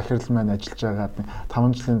одоо үүс захирал маань ажиллаж байгаад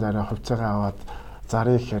 5 жилийн дараа хувьцаагаа аваад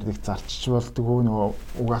зарыг ихээр нэг зарчиж болдгоо нөгөө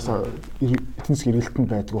угаасаа этнис гэрэлтэнд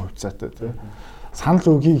байдгүй хувьцаатай тий. Санал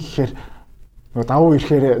өгье гэхээр нөгөө давуу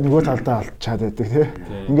ирэхээр нөгөө талдаа олчаад байдаг тий.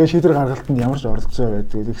 Ингээ шийдвэр гаргалтанд ямар ч оролцоо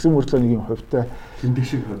байдаг. Тэгсэн мөртлөө нэг юм хувьтай тэмдэг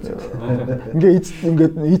шиг болж байна.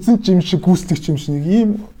 Ингээ эзэн чим шиг гүйцэтгэгч юм шиг нэг ийм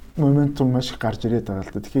моментум маш их гарч ирээд байгаа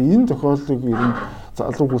л да. Тэгэхээр энэ тохиолдлыг ер нь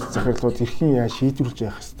залуу гүйцэтгэх захирлууд хэрхэн яа шийдвэрлэж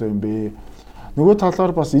явах хэрэгтэй юм бэ? Нөгөө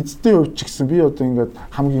талаар бас эзэдийн хувьд ч гэсэн би одоо ингээд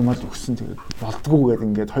хамгийн мал өгсөн тэгээд болдгоо гэдэг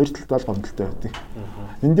ингээд хоёр талдаа л гомдолтой байдаг.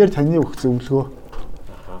 Энэ дээр таны өгөх зөвлөгөө.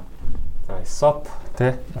 За ESOP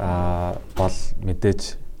тий бол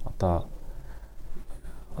мэдээж одоо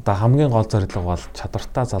хамгийн гол зорилго бол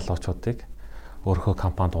чадвартай залуучуудыг өөрийнхөө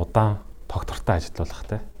компанид удаан тогтвортой ажиллуулах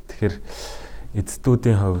тий. Тэгэхээр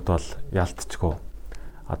эзэдүүдийн хувьд бол ялтчгүй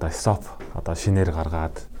одоо ESOP одоо шинээр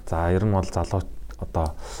гаргаад за ер нь бол залуу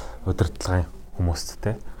одоо удирдлагын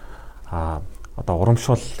хүмүүсттэй одоо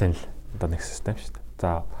урамшууллын одоо нэг систем шүү дээ.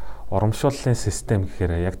 За урамшууллын систем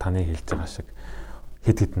гэхээр яг таны хэлж байгаа шиг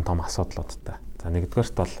хэд хэдэн том асуудлуудтай. За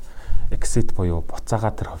нэгдүгээрт бол exit буюу буцаага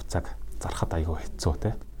тэр хувьцааг зархад айгүй хэцүү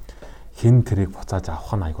те. Хэн тэрийг буцааж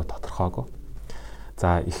авах нь айгүй тодорхойгүй.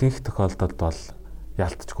 За ихэнх тохиолдолд бол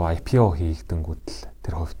ялтчгүй IPO хийгдэнгүүд л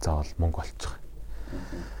тэр хувьцаа бол мөнгө болчих.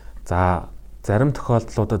 За зарим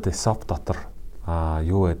тохиолдлуудад ESOP дотор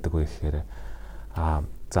юу байдаг вэ гэхээр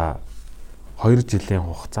за 2 жилийн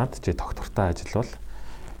хугацаанд чи тогтвортой ажиллавал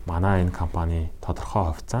манай энэ компани тодорхой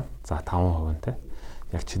хувьцаанд за 5% те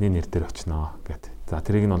яг чиний нэр дээр очино гэд. За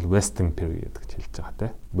тэрийг нь бол vesting period гэж хэлж байгаа те.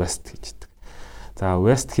 Vest хийдэг. За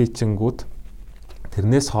vest хийчингүүд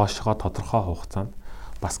тэрнээс хоошгоо тодорхой хугацаанд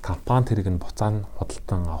бас компани тэрийг нь буцаан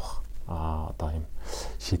худалдан авах одоо юм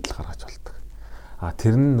шийдэл гаргаж болдог.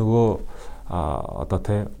 Тэр нь нөгөө одоо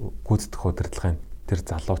те гүйцэтгэх удирдлагын тэр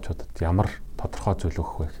залуучуудад ямар тодорхой зүйл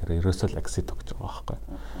өгөх вэ гэхээр ерөөсөө exit өгч байгаа байхгүй.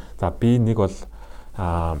 За би нэг бол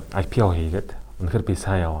IPO хийгээд үнэхээр би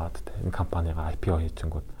сайн яваад те энэ компанийгаа IPO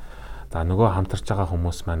хийчихэнгүүт за нөгөө хамтарч байгаа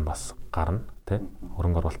хүмүүс маань бас гарна те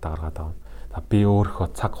хөрөнгө оруулалтаа гаргаад авна. За би өөрийнхөө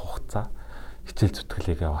цаг хугацаа хичээл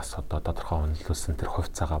зүтгэлийгээ бас одоо тодорхой үнэлүүлсэн тэр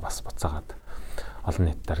хувьцаагаа бас буцаагаад олон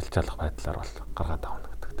нийтэд арилжаалах байдлаар бол гаргаад авна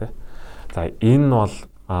гэдэг те. За энэ бол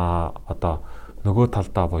одоо нөгөө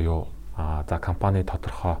талдаа буюу за компани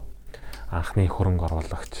тодорхой анхны хөрөнгө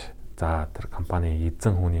оруулагч за тэр компани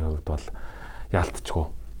эзэн хүний хувьд бол яалтчгүй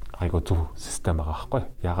айгуу зөв систем байгаа байхгүй.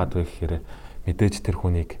 Яагаад вэ гэхээр мэдээж тэр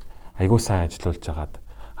хүнийг айгуу сайн ажиллуулж хагаад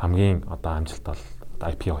хамгийн одоо амжилт бол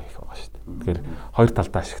IPO хийх байгаа шүү дээ. Тэгэхээр хоёр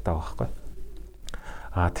талдаа ашигтай байгаа байхгүй.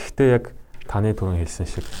 Тэгвэл яг таны түрүүн хэлсэн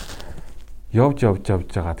шиг явж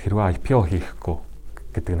жагаад хэрвээ IPO хийхгүй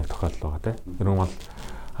гэдэг нэг тохиолдол байгаа тийм. Ер нь бол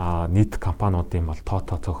нийт компаниудын бол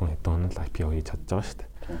цөөхөн хэдэн л IPO хийж чадж байгаа шүү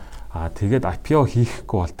дээ. Тэгээд IPO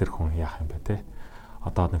хийхгүй бол тэр хүн яах юм бэ те?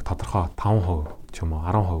 Одоо нэг тодорхой 5% ч юм уу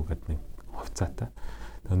 10% гэдэг нэг хувьцаатай.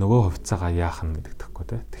 Нөгөө хувьцаагаа яах нь гэдэг тэгэхгүй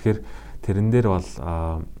те. Тэгэхээр тэрэн дээр бол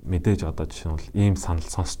мэдээж одоо жишээ нь бол ийм санал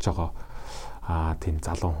сонсож байгаа тийм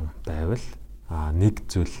залуу хүн байвал нэг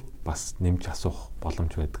зүйл бас нэмж асуух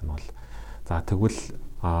боломж байдаг нь бол за тэгвэл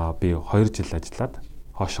би 2 жил ажиллаад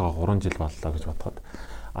хоошоо 3 жил боллоо гэж бодоход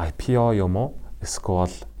IPO юм уу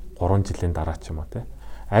эсвэл 3 жилийн дараа ч юм уу те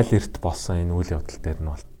аль эрт болсон энэ үйл явдал дээр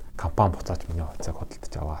нь бол компани буцааж миний хувьцааг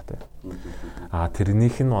худалдаж аваа те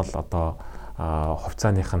тэрнийх нь бол одоо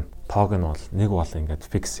хувьцааных нь тоог нь бол нэг бол ингээд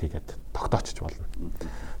фикс хийгээд тогтоочж болно.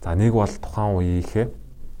 За нэг бол тухайн үеийнхээ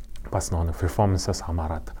бас нэг перформансаас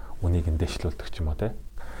хамаарат үнийг нь дэвшлүүлдэг ч юм уу те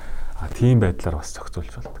тийм байдлаар бас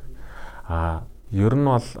зохицуулж болдог. Ер нь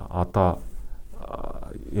бол одоо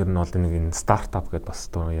энэ стартап гэдээ бас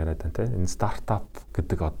түрүү яриад байна те. Энэ стартап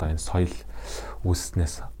гэдэг одоо энэ соёл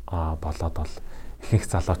үүснээс болоод бол ихэнх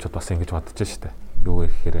залуучууд бас ингэж бодож штэ. Юу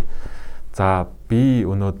вэ гэхээр за би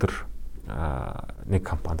өнөөдөр нэг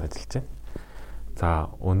компанид ажиллаж байна. За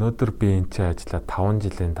өнөөдөр би энэ чинь ажиллаад 5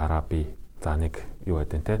 жилийн дараа би за нэг юу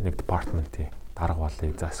гэдэг те нэг департаментийн дарга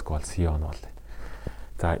болъё. За эсвэл CEO нь болъё.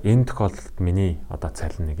 За энэ тохиолдолд миний одоо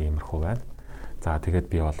цалин нэг иймэрхүү байна. За тэгээд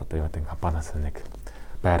би бол одоо юу гэдэг компаниас нэг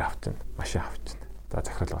байр авчихна, машин авчихна. За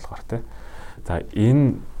захирал болохоор те. За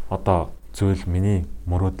энэ одоо зүйл миний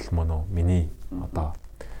мөрөөдөл мөн үү? Миний одоо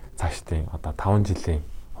цаашдын одоо 5 жилийн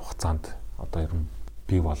хугацаанд одоо ер нь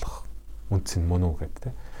бий болох үнц нь мөн үү гэдэг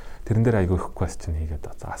те. Тэрэн дээр айгүй их question хийгээд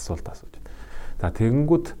асуулт асууж. За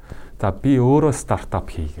тэгэнгүүт за би өөрөө стартап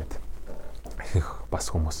хийгээд их бас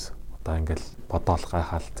хүмүүс одоо ингээл бодоол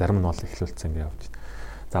гайхаал зарим нь бол эхлүүлсэн ингэ явж.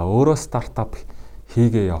 За өөрөө стартап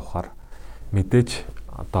хийгээ явахаар мэдээж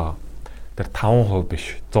одоо тэр 5%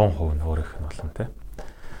 биш 100% нь өөрийнх нь болно те.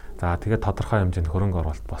 За тэгээд тодорхой хэмжээнд хөрөнгө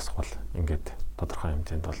оруулалт босгол ингээд тодорхой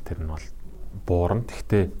хэмжээнд бол тэр нь бол буурна.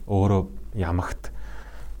 Гэхдээ өөрөө ямагт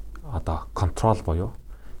одоо контрол буюу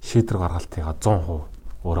шийдвэр гаргалтыгаа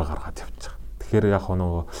 100% өөрөө гаргаад явж байгаа. Тэгэхээр яг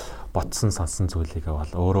нөгөө бодсон сансан зүйлийг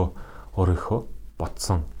бол өөрийнхөө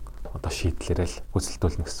бодсон одоо шийдлэрэл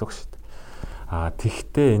хүсэлтүүлнэ гэсэн үг шүү дээ.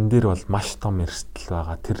 Тэгвэл энэ дээр бол маш том эрсдэл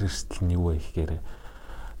байгаа. Тэр эрсдэл нь юу вэ гэхээр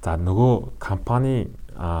за нөгөө компани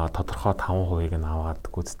тодорхой 5% нь аваад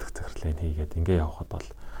гүйцэтгэх захирлыг хийгээд ингээ явхад бол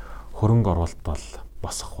хөрөнгө оруулалт бол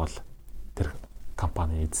босох бол тэр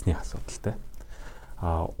компани эзний асуудалтай.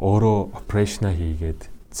 Өөрөө операшн хийгээд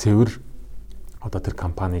цэвэр одоо тэр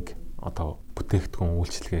компанийг одоо бүтээгдэхүүн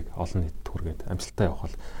үйлчилгээг олон нийтэд хүргээд амжилттай явах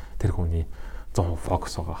бол тэр хүний 100%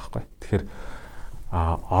 фокус байгаа байхгүй. Тэгэхээр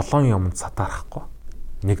олон юмд сатаарахгүй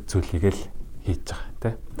нэг зүйлийг л хийж байгаа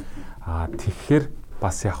тий. Тэгэхээр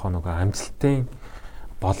бас яг нөгөө амжилтын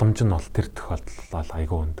боломж нь бол тэр тохиолдолд бол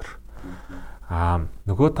айгүй өндөр.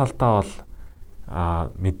 Нөгөө талдаа бол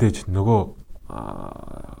мэдээж нөгөө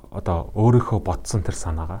одоо өөрийнхөө бодсон тэр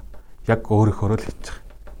санаагаа яг өөрийнхөө л хийж байгаа.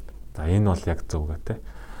 За энэ бол яг зөв гэ тэ.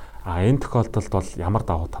 Энэ тохиолдолд бол ямар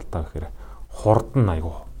давуу талтай вэ гэхээр хурд нь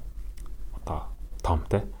айгүй одоо том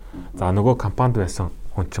тэ. За нөгөө компанид байсан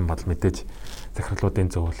хүн чинь бол мэдээж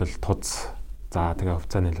захирлуудын зөвлөл туз за тэгээ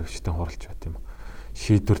хувьцааны нөлөөлөгчдийн хуралч байт юм.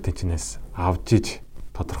 Шийдвэр тэнцэнээс авж иж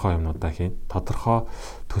тодорхой юмнуудаа хийн. Тодорхой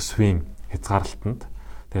төсвийн хязгаарлалтанд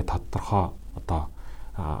тэгээ тодорхой одоо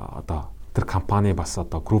тэр компани бас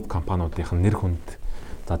одоо групп компаниудын нэр хүнд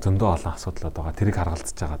за зөндөө олон асуудлууд байгаа. Тэрийг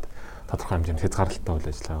харгалзаж хагаад тодорхой хэмжээнд хязгаарлалттай үйл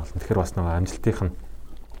ажиллагаа болно. Тэгэхээр бас нөгөө амжилтынх нь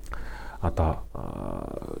одоо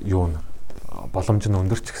юу н боломж нь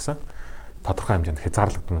өндөрч гисэн тодорхой хэмжээнд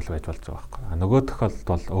хязгаарлагдмал байж болж байгаа байхгүй. Нөгөө тохиолдолд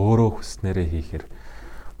бол өөрөө хүснээрээ хийхээр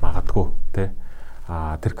магадгүй те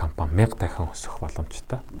тэр компани 1000 дахин өсөх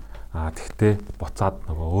боломжтой. Тэгтээ буцаад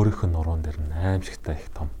нөгөө өөрийнх нь нуруунд дэр нь аимшигтай их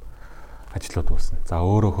том ажлууд үүснэ. За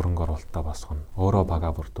өөрөө хөрөнгө оруулалтаа босгоно, өөрөө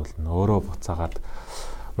бага бүрдүүлнэ, өөрөө буцаагаад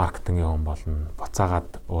маркетингийн хүн болно,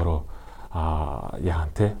 буцаагаад өөрөө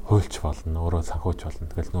яахан те хуульч болно, өөрөө санхүүч болно.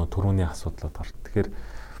 Тэгэл нөгөө түрүүний асуудлууд гарна. Тэгэхээр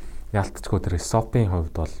яалтчгүй тэр SOP-ийн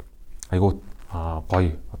хувьд бол айгүй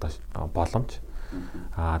гоё одоо боломж.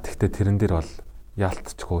 Тэгтээ тэрэн дээр бол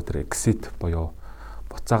яалтчгүй тэр exit буюу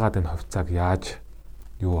буцаагаад энэ хувьцааг яаж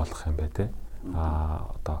юу болох юм бэ те?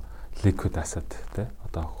 Одоо liquid asset те?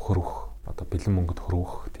 Одоо хөрвөх, одоо бэлэн мөнгөд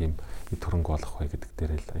хөрвөх тийм төрөнгө болох вэ гэдэг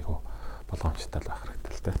дээр л айгүй болгоомжтой байх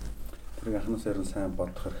хэрэгтэй л те. Тэрийг анхнаас ярин сайн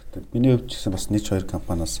бодох хэрэгтэй. Миний хувьд ч гэсэн бас 1-2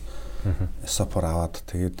 компаниас SOP-оор аваад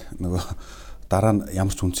тэгээд нөгөө дараа нь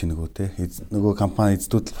ямар ч үнц нөгөө те нөгөө компани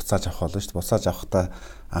эздүүд л буцааж авах болно шүү дээ. Буцааж авахдаа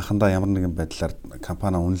анхандаа ямар нэгэн байдлаар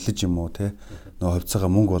компани үнэлж юм уу те нөгөө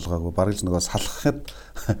хувьцаагаа мөнгө болгоогүй бараг л нөгөө салхахад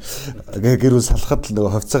гэрүүл салхахад л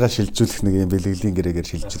нөгөө хувьцаагаа шилжүүлэх нэг юм бэлгэлийн гэрээгээр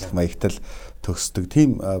шилжүүлэх маягтай л төгсдөг.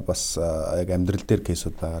 Тийм бас яг амьдрал дээр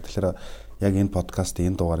кейсүүд байгаа. Тэгэхээр яг энэ подкаст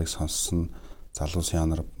энэ дугаарыг сонссон залуу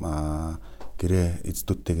сянар гэрээ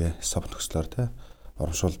эздүүдтэйгээ SOP нөхцлөөр те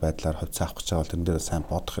урамшуул байдлаар хувьцаа авах гэж байгаа бол тэрэн дээр сайн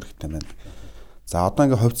бодох хэрэгтэй байна. За одоо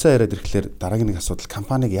ингээ хувьцаа яриад ирэхлээр дараагийн нэг асуудал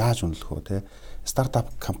компаниг яаж үнэлэх вэ те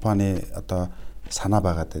стартап компани одоо санаа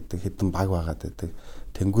байгаад байдаг хэдэн баг байгаад байдаг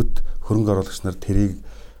тэнгуут хөрөнгө оруулагч нар тэрийг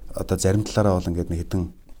одоо зарим талаараа бол ингээд нэг хэдэн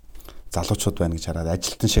залуучууд байна гэж хараад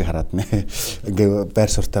ажилтан шиг хараад нэ ингээ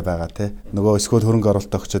байр суртаа байгаа те нөгөө эсвэл хөрөнгө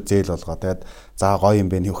оруулалт өгчөд зээл болгоо тэгээд за гоё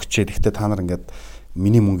юм бэ өгчээ гэхдээ та нар ингээд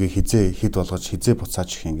миний мөнгийг хэд болгож хизээ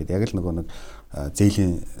буцааж их ингээд яг л нөгөө нэг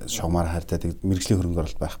зээлийн шугамаар хайртаад мэрэгжлийн хөрөнгө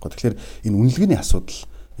оруулалт байхгүй. Тэгэхээр энэ үнэлгээний асуудал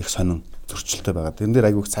их сонин зөрчилтэй байгаа. Тэрэн дээр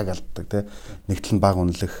айгүйх цаг алддаг те. Нэг тал нь бага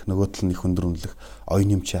үнэлэх, нөгөө тал нь их өндөр үнэлэх,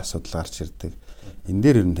 оюун нэмчийн асуудал гарч ирдэг. Энэ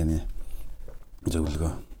дээр ер нь таны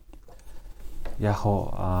зөвлөгөө. Яг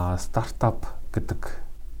уу стартап гэдэг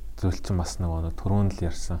зүйл чинь бас нөгөө түрүүн л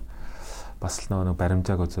ярьсан. Бас л нөгөө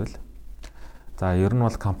баримжаагүй зүйл. За ер нь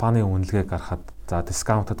бол компани үнэлгээ гаргахад за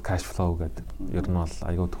discounted cash flow гэдэг ер нь бол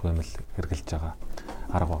аюул түгээмэл хэрэгжилж байгаа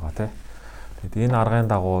арга байгаа тий. Тэгэд энэ аргын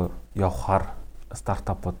дагуу явхаар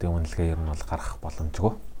стартапуудын үнэлгээ ер нь бол гарах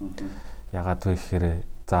боломжгүй. Ягаад вэ гэхээр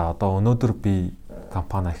за одоо өнөөдөр би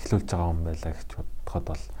компани эхлүүлж байгаа юм байлаа гэж бодоход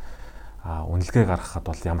бол үнэлгээ гаргахад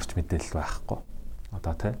бол ямар ч мэдээлэл байхгүй.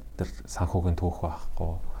 Одоо тий тэр санхүүгийн түүх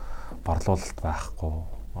байхгүй, борлуулалт байхгүй,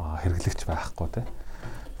 хэрэглэгч байхгүй тий.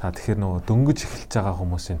 Тэгэхээр нөгөө дөнгөж эхэлж байгаа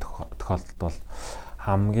хүмүүсийн тохиолдолд бол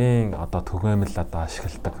хамгийн одоо түгээмэл одоо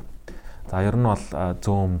ашигладаг. За ер нь бол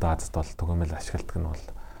зүүн даацд бол түгээмэл ашигладаг нь бол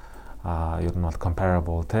ер нь бол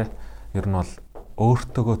comparable те ер нь бол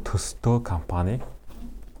өөртөөгөө төстөө компани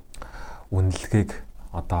үнэлгээг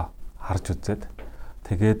одоо харж үзээд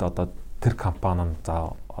тэгээд одоо тэр компани нь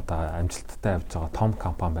за одоо амжилттай явж байгаа том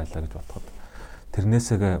компани байлаа гэж бодоход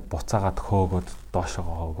тэрнээсээ буцаагаад хөөгөөд доошоо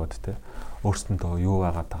хөөгөөд те өөрсөндөө юу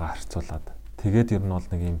байгаад байгаа харьцуулаад тэгээд ер нь бол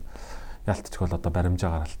нэг юм ялтчгүй бол одоо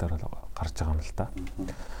баримжаа гаралтаар гарч байгаа юм л да.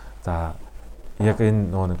 За яг энэ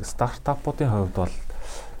нөгөө нэг стартапуудын хувьд бол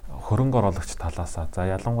хөрөнгө оруулагч талаасаа за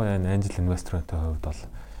ялангуяа энэ angel investor-ийн хувьд бол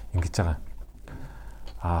ингэж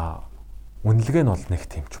байгаа. Үнэлгээ нь бол нэг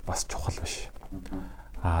тийм ч бас чухал биш.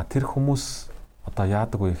 Тэр хүмүүс одоо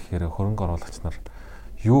яадаг вэ гэхээр хөрөнгө оруулагч нар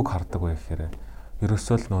юуг хардаг вэ гэхээр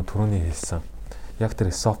ерөөсөө л нөө түрүүний хэлсэн яг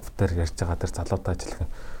тэр софт дээр ярьж байгаа тэр залуутай ажиллах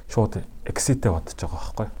шууд exit-ээ бодож байгаа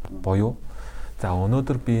байхгүй. Боёо за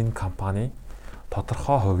өнөөдөр би энэ компани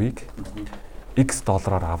тодорхой хувийг X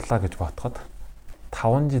доллараар авлаа гэж бодоход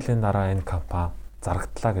 5 жилийн дараа энэ компани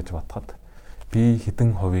зарагдлаа гэж бодоход би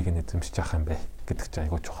хэдэн хувийг нь эзэмшиж явах юм бэ гэдэг чинь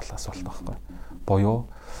айгүй чухал асуулт байхгүй. Боёо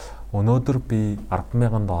өнөөдөр би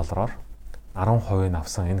 10,000 доллараар 10%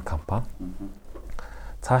 авсан энэ компани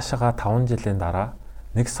цаашаага 5 жилийн дараа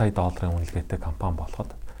 1 сая долларын үнэлгээтэй компани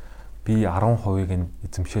болоход би 10%-ийг нь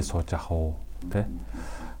эзэмшээ сууж явах уу тий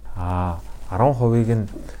 10%-ийг нь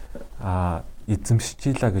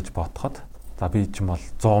эзэмшчихлаа гэж бодоход за би ч юм бол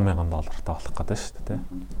 100,000 доллартай болох гэдэг шүү дээ тий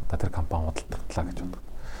одоо тэр компани худалдаглаа гэж боддог.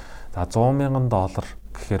 За 100,000 доллар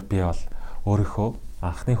гэхээр би бол өөрийнхөө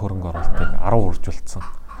анхны хөрөнгө оруулалтыг 10 үржүүлсэн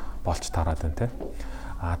болж тараад байна тий.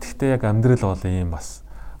 Тэгвэл яг амьдрал бол ийм бас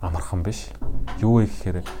амархан биш. Юу вэ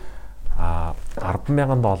гэхээр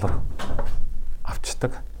 10,000 доллар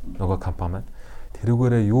авчдаг нөгөө компани маань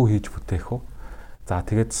тэрүүгээрээ юу хийж бүтээх вэ? За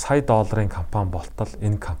тэгээд сая долларын компани болтол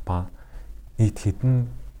энэ компани нийт хэдэн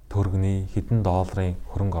төгрөгийн хэдэн долларын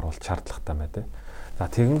хөрөнгө оруулалт шаардлагатай мэй тэ. За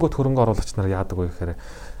тэгэнгүүт хөрөнгө оруулагч нар яадаг вэ гэхээр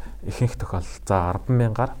ихэнх тохиолдолд за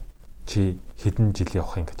 10,000-аар чи хэдэн жил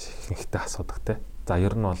явах юм гэж ихэнхдээ асуудаг тэ. За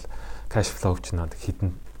ер нь бол cash flow ч надад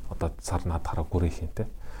хэдэн одоо сар надаараа гүрэх юм те.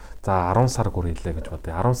 За 10 сар гүрэлээ гэж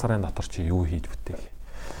бодъё. 10 сарын дотор чи юу хийж бүтээх.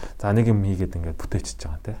 За нэг юм хийгээд ингээд бүтээчихэж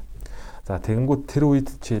байгаа те. За тэгэнгүүт тэр үед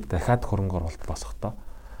чи дахиад хөрөнгө оруулалт босохдоо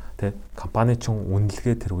те компани чинь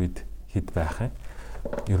үнэлгээ тэр үед хэд байх юм.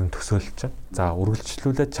 Ер нь төсөөлж чинь. За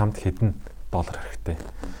үргэлжлүүлээд чамд хэдэн доллар хэрэгтэй.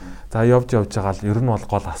 За явж байгаа л ер нь бол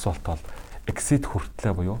гол асуулт бол exit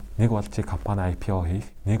хүртлээ буюу нэг бол чи компани IPO хийх,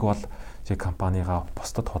 нэг бол чи компанийгаа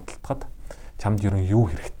бусдад худалдахад чамд ер нь юу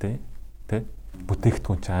хэрэгтэй те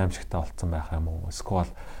бүтээгдэхүүн чинь аимшигтай болцсон байх юм уу? Эсвэл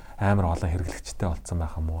амар олон хэрэглэгчтэй болцсон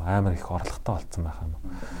байх юм уу? Амар их орлоготой болцсон байх юм уу?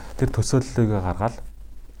 Тэр төсөөллөгийг гаргаад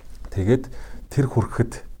тэгээд тэр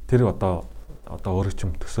хүрэхэд тэр одоо өөрөө ч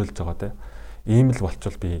юм төсөөлж байгаа те. Ийм л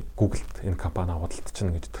болчвол би Google-д энэ компани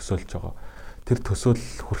худалдчихна гэж төсөөлж байгаа. Тэр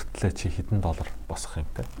төсөөлөл хүртлээ чи хэдэн доллар босох юм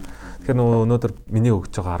те. Тэгэхээр өнөөдөр миний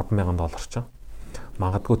өгж байгаа 10,000 доллар чинь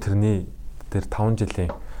магадгүй тэрний тэр 5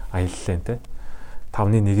 жилийн аяллаа те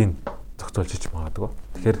 5-ны 1-ийг зохицуулж ич магадгүй.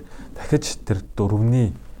 Тэгэхээр дахиж тэр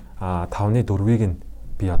 4-ний 5-ны 4-ийг нь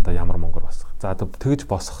би одоо ямар мөнгөөр босгох. За тэгж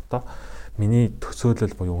босохдоо миний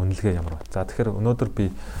төсөөлөл буюу үнэлгээ ямар вэ? За тэгэхээр өнөөдөр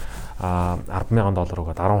би 10,000 доллар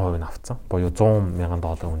өгөөд 10% нь авцсан. Буюу 100,000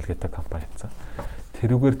 долларын үнэлгээтэй компани хийсэн.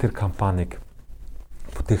 Тэрүүгээр тэр компанийг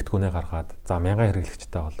бүтээгдэхүүнээ гаргаад за 1000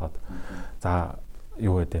 хэрэглэгчтэй болоод за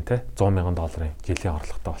юу гэдэг те 100,000 долларын жилийн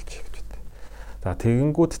орлоготой болчих гэж үү. За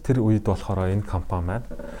тэгэнгүүт тэр үед болохоор энэ компани маань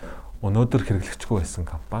өнөөдөр хэрэглэгчгүй байсан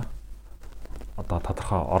компани одоо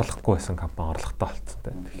тодорхой орлогогүй байсан компани орлоготой болцсон те.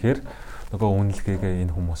 Тэгэхээр нөгөө үнэлгээгээ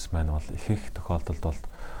энэ хүмүүс маань бол их тохиолдолд бол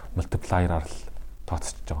мультиплайераар л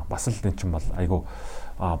тооцож байгаа. Бас л энэ чинь бол айгүй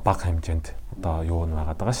бага хэмжээнд одоо юу нь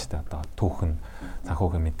байгаад байгаа шүү дээ. Одоо түүхэн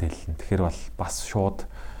санхүүгийн мэдээлэл нь. Тэгэхээр бол бас шууд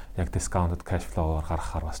яг discounted cash flow-оор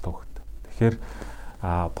гаргахаар бас түүхт. Тэгэхээр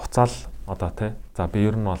буцаал одоо тий. За би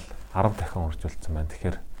ер нь бол 10 дахин үржүүлсэн байна.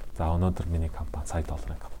 Тэгэхээр за өнөөдөр миний компани сая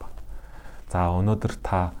долларын компани. За өнөөдөр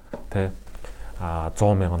та тий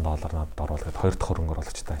 100,000 доллар надад оруулаад хоёр дахь хөрөнгө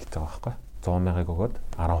оруулагчтай хэлж байгаа байхгүй. 100,000-ыг өгөөд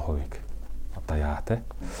 10%-ийг одоо яа тий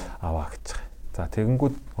аваа гэж байгаа. За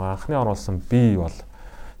тэгэнгүүт анхны оруулсан би бол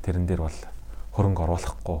тэрэн дээр бол хөрөнгө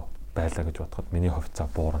оруулахгүй байлаа гэж бодоход миний хувьцаа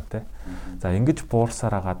буурна те. За ингэж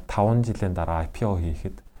буурсаар агаад 5 жилийн дараа IPO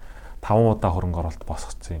хийхэд 5 удаа хөрөнгө оруулалт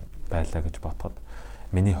босгоцсон байлаа гэж бодоход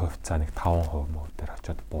миний хувьцаа нэг 5% мөв дээр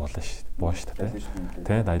очиод буулна шүү дээ.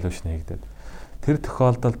 Тэ dilution хийгдээд. Тэр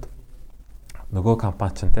тохиолдолд нөгөө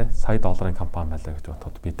компани чинь те сая долларын компани байлаа гэж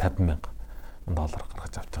бодоход би 50,000 доллар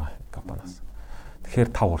гаргаж авч байгаа компаниас. Тэгэхээр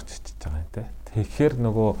 5 урьдчилж байгаа юм те. Тэгэхээр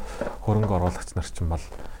нөгөө хөрөнгө оруулагч нар чинь бол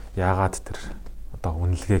яагаад тэр одоо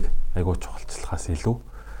үнэлгээг айгуу чухалчлахаас илүү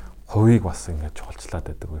хувийг бас ингэж чухалчлаад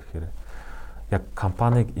байдаг вэ гэхээр яг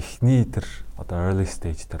компаниг эхний тэр одоо early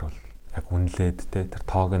stage дээр бол яг үнэлээд те тэр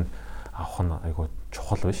тоог нь авах нь айгуу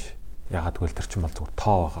чухал биш. Яагаад гэвэл тэр чинь бол зүгээр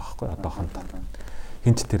тоо байгаа байхгүй одоохонд.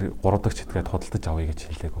 Хинч тэр 3 дахь читгээд худалдаж авъя гэж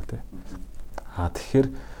хэллээгүй те. Тэгэхээр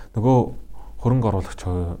нөгөө хөрөнгө оруулагч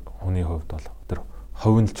хүний хувьд бол тэр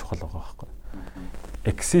хувь нь чухал байгаа байхгүй.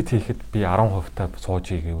 exit хийхэд би 10% та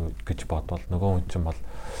суужийг гэж бодвол нөгөө хүн чинь бол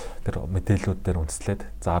тэр мэдээллүүд дээр үндэслээд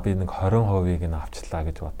за би нэг 20%-ийг нь авчлаа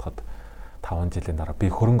гэж бодоход 5 жилийн дараа би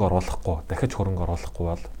хөрөнгө оруулахгүй дахиж хөрөнгө оруулахгүй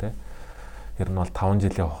бол тий ер нь бол 5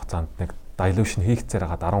 жилийн хугацаанд нэг dilution хийх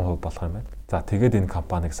зэрэгаад 10% болох юм байна. За тэгээд энэ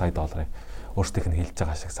компаниг сая долларын өөрсдийнх нь хэлж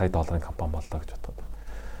байгаа шиг сая долларын компани боллоо гэж бодоход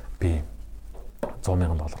би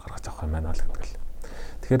 $100,000 гаргаж авах юм байна л гэдэг л.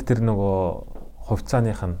 Тэгэхээр тэр нөгөө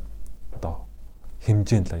хувьцааных нь одоо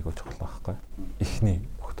хэмжээнд л айгуу чухал байхгүй. Эхний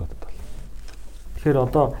нөхдөдөд бол. Тэгэхээр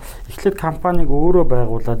одоо эхлээд компанийг өөрөө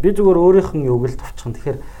байгуулад би зүгээр өөрийнх нь юуг л товчхон.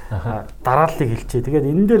 Тэгэхээр дарааллыг хэлчихье. Тэгээд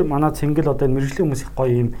энэ дээр манай цэнгэл одоо энэ мэрэгжлийн хүмүүс их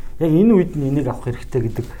гоё юм. Яг энэ үед нь энийг авах хэрэгтэй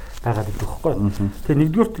гэдэг байгаад байдаг байхгүй. Тэгээд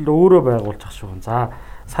нэгдүгürt л өөрөө байгуулж ах шүү. За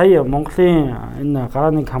сая Монголын энэ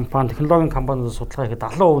гарааны компани, технологийн компаниудад судалгаа хийхэд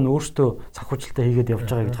 70% нь өөрсдөө санхүүжилтээ хийгээд явж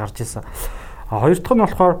байгаа гэж гарч ирсэн. Хоёр дахь нь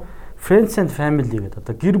болохоор Friends and Family гэдэг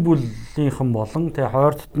одоо гэр бүлийнхэн болон тэгээ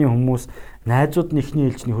хойр дотны хүмүүс найзууд нь ихний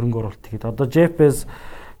ээлжний хөрөнгө оруулалт хийгээд одоо Jeff Bezos,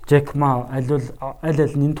 Jack Ma аль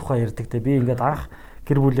энэ тухай ярьдаг те би ингээд анх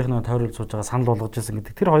гэр бүлийнхнээ тойрол сууж байгаа санал болгож байсан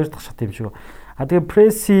гэдэг тэр хоёр дахь шат юм шиг. Тэгээ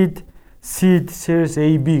Pre-seed, Seed, Series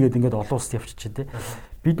A, B гэдэг ингээд олон улсад явчихжээ те.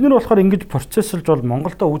 Бид нар болохоор ингэж процессорж бол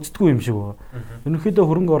Монголдо үздэггүй юм шиг байна. Ерөнхийдөө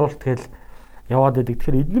хөрөнгө оруулалт гээл яваад байдаг.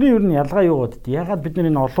 Тэгэхээр эдний ер нь ялгаа юу гэдэг. Ягаад бид нар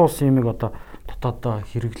энэ олон улсын юмыг одоо дотоодоо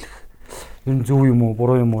хэрэглэх ер нь зөв юм уу,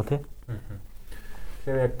 буруу юм уу те?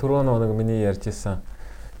 Тэгэхээр яг түрүү нэг миний ярьж исэн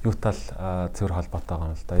юутал цэвэр холбоотой байгаа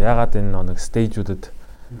юм л да. Ягаад энэ нэг стейжүүдэд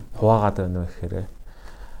хуваагаад байна вэ гэхээр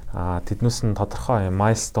тэднээс нь тодорхой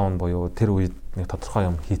milestone буюу тэр үед нэг тодорхой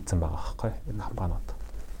юм хийцэн байгаа байхгүй энэ компаниуд.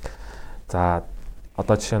 За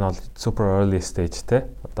одоо жишээ нь бол super early stage те.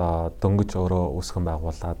 Одоо дөнгөж өөрөө үүсгэн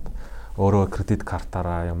байгуулад өөрөө кредит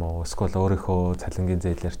картаараа юм уу эсвэл өөрийнхөө цалингийн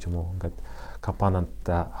зээлээр ч юм уу ингээд компаниуд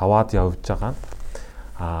аваад явж байгаа.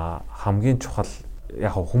 Хамгийн чухал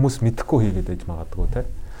яг хүмүүс мэдэхгүй хийгээд байж магадгүй те.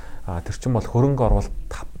 Тэр чинь бол хөрөнгө оруулалт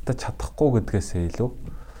татдаж чадахгүй гэдгээсээ илүү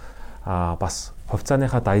бас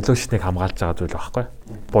хувьцааныхаа dilution-ыг хамгаалж байгаа зүйл байхгүй.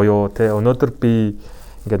 Буюу те өнөөдөр би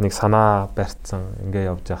ингээд нэг санаа барьцсан ингээд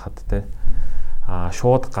явж байхад те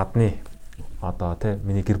шууд гадны одоо те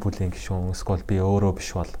миний гэр бүлийн гишүүн эсвэл би өөрөө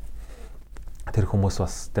биш бол тэр хүмүүс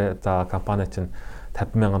бас те за компани чинь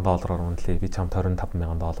 $50,000 үнэлээ би чамд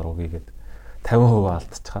 $25,000 өгье гэд 50%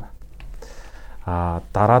 алдчихаар.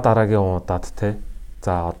 Дараагийн удаад те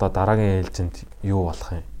за одоо дараагийн ээлжинд юу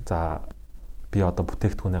болох юм? За би одоо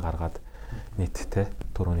бүтээгдэхүүнээ гаргаад нийт те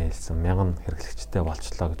түрүүний хэлсэн 1000 хэрэглэгчтэй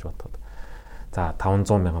болчлоо гэж бодоход за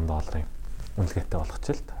 $500,000 үнэлгээтэй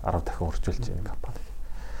болгочихлоо 10 дахин өржүүлж энэ компаниг.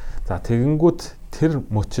 За тэгэнгүүт тэр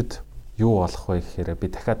мөчөд юу болох вэ гэхээр би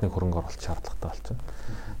дахиад нэг хөрөнгө оруулалт шаардлагатай болчихно.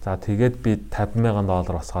 За тэгээд би $50,000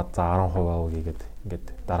 басгаад за 10% өгье ингээд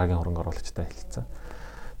дараагийн хөрөнгө оруулагчтай хэлсэн.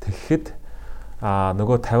 Тэгэхэд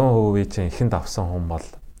нөгөө 50%-ийг чинь ихэнд авсан хүн бол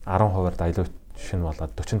 10%-аар dilution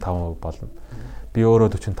болоод 45% болно. Би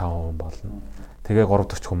өөрөө 45% болно. Тэгээ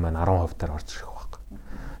 3-40 хүн маань 10% дээр орж ирэх баг.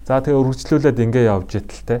 За тэгээ үргэлжлүүлээд ингээ явж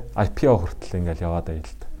итэл те IPO хүртэл ингээл яваад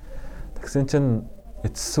байл та. Тэгсэн чинь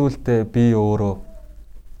эцсүүлдээ би өөрөө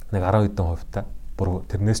нэг 10 хэдэн хувьтай бүр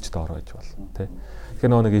тэрнээс ч доор байж болно те.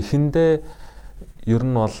 Тэгэхээр нөгөө нэг ихэндээ ер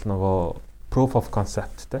нь бол нөгөө proof of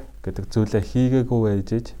concept те гэдэг зүйлээ хийгээгүй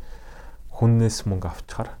байж хүннээс мөнгө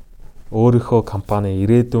авчаар өөрийнхөө компани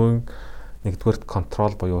ирээдүйн нэгдүгээрт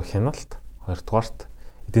контрол буюу хяналт, хоёрдугаарт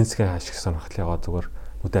эдийн засгийн ашиг сонирхлыгаа зүгээр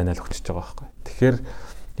үдэ анаал өгчөж байгаа байхгүй. Тэгэхээр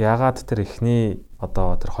яагаад тэр эхний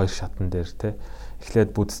одоо тэр хоёр шатн дээр те эхлээд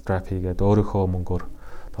bootstrap хийгээд өөрийнхөө мөнгөөр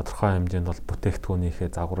тодорхой хэмжээнд бол бүтээгдэхүүнийхээ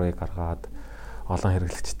загварыг гаргаад олон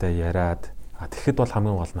хэрэглэгчтэй яриад тэгэхэд бол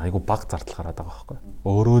хамгийн гол нь айгүй баг зардал гараад байгаа байхгүй.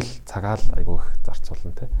 Өөрөө л цагаал айгүй их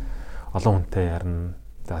зарцуулна те. Олон хүнтэй ярина.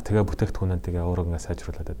 За тэгээ бүтээгдэхүүнээ тэгээ өөрөө ингээ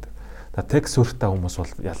сайжруулад байдаг. За тек сүртэй хүмүүс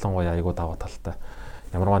бол ялангуяа айгүй даваа талтай.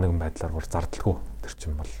 Ямарваа нэгэн байдлаар бүр зардалгүй тэр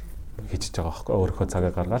чинь бол хийчихэж байгаа байхгүй. Өөрийнхөө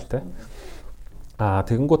цагаа гаргаал те.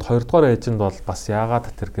 Тэгэнгүүт хоёрдугаар эйженд бол бас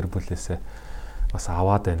яагаад тэр гэр бүлээсээ бас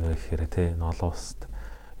аваад байна вэ гэхээр те энэ олон улсад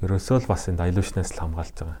ерөөсөө л бас энэ dilution-аас л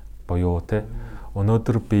хамгаалж байгаа. Буюу те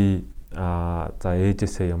өнөөдөр би за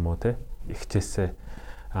ээжээсээ юм уу те ихчээсээ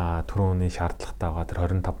түрүүний шаардлагатай байгаа тэр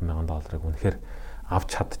 $25,000-ыг үнэхээр авч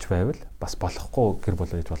чадчих байвал бас болохгүй гэр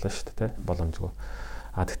бүл гэж болно шүү дээ те боломжгүй.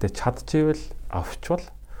 Тэгтээ чадчихвэл авчвал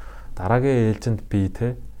дараагийн ээлжинд би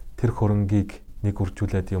те тэр хөрөнгийг нэг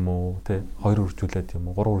үржүүлээд юм уу те хоёр үржүүлээд юм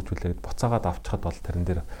уу гурван үржүүлээд буцаагаад авчихад бол тэрэн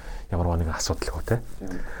дээр ямар нэгэн асуудалгүй те.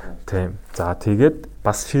 Тийм. За тэгээд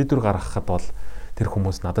бас шийдвэр гаргахад бол тэр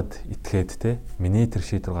хүмүүс надад итгээд те миний тэр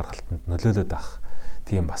шийдвэр гаргалтанд нөлөөлөд авах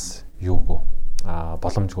тийм бас юугүй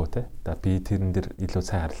боломжгүй те. Би тэрэн дээр илүү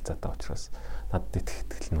сайн харилцаатай учраас надад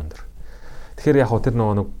итгэл нь өндөр. Тэгэхээр яг тэр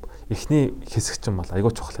нэг эхний хэсэг чинь бол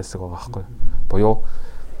айгүй чухал хэсэг байгаа байхгүй. Буюу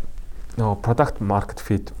product market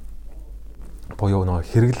fit буюу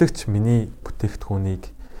хэрэглэгч миний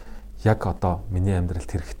бүтээгдэхүүнийг яг одоо миний амьдралд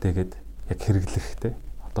хэрэгтэйгээд яг хэрэглэхтэй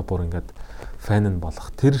одоо бүр ингээд фэн нь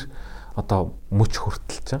болох тэр одоо мөч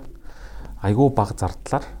хүртэл чинь айгүй бага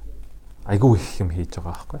зардлаар айгүй их юм хийж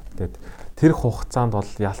байгаа байхгүй. Тэгээд тэр хугацаанд бол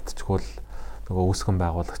ялтчгүй нөгөө үүсгэн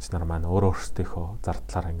байгуулагч нар маань өөрсдийнхөө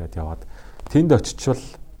зардлаар ингээд яваад тэнд очичвал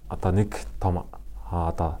одоо нэг том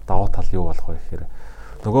одоо давуу тал юу болох вэ гэхээр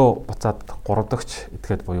нөгөө буцаад 3 дахь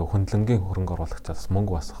этгээд буюу хөндлөнгийн хөрөнгө оруулагчаас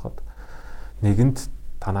мөнгө басахад нэгэнд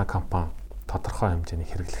танаа компани тодорхой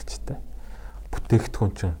хэмжээний хэрэглэгчтэй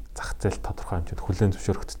бүтээгдэхүүн чинь зах зээл тодорхой хэмжээнд хүлээн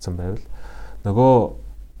зөвшөөрөгдсөн байвал нөгөө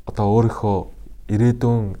одоо өөрийнхөө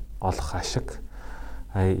ирээдүйн олох ашиг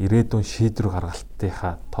ирээдүйн шийдвэр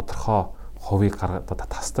гаргалтынхаа тодорхой хувийг одоо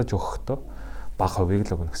тастаж өгөхдөө бага хувийг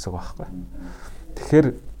л өгнө гэсэн үг байхгүй. Тэгэхээр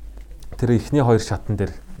тэр эхний хоёр шатн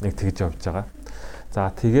дээр нэг тэгж явж байгаа. За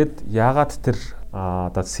тэгээд яагаад тэр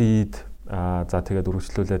одоо seed за тэгээд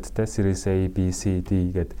үргэлжлүүлээд те series A, B, C, D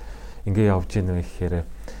гэд ингээ явж ийн вэ гэхээр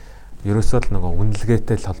ерөөсөө л нөгөө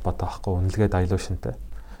үнэлгээтэй л холбоотой байхгүй, үнэлгээ dilutionтэй.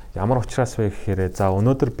 Ямар учраас вэ гэхээр за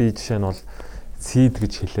өнөөдөр би жишээ нь бол seed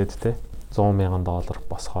гэж хэлээд те $100,000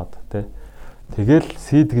 босгоод те тэгэл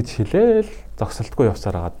seed гэж хэлээл зогсолтгүй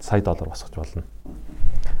явсаар хагаад $100 босгож болно.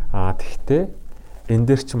 Тэгтээ энэ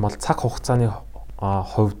дээр чинь бол цаг хугацааны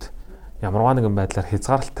хувьд ямарваа нэгэн байдлаар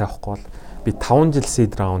хязгаарлалт тавихгүй бол би 5 жил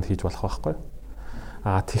seed round хийж болох байхгүй.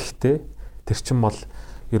 Тэгтээ тэр чинь бол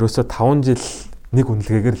ерөөсөө 5 жил нэг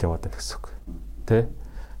үнэлгээгээр л яваад байна гэсэн үг. Тэ?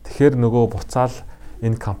 Тэгэхээр нөгөө буцаал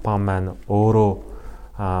энэ компани маань өөрөө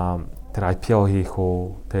тэр IPO хийх үү,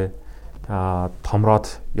 тэ?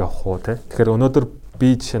 Томроод явах уу, тэ? Тэгэхээр өнөөдөр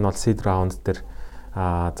би жишээ нь бол seed round дээр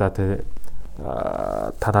за тэ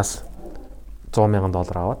танаас $100,000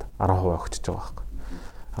 аваад 10% өгчөж байгаа байхгүй.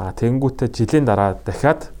 Тэгэнгүүтээ жилийн дараа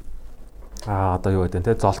дахиад одоо юу гэдэг нь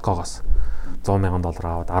те Zolco-гоос $100,000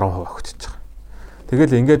 аваад 10% өгчөж байгаа.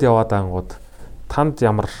 Тэгэл ингээд яваад ангууд танд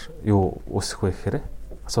ямар юу үүсэх вэ гэхээр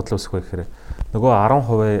асуудал үүсэх вэ гэхээр нөгөө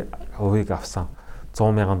 10%-ийг авсан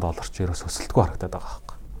 $100,000 ч ерөөс өсөлтгүй харагдаад байгаа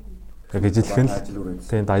байхгүй. Яг ижилхэн л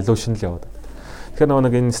тийм dilution л яваад. Тэгэхээр нөгөө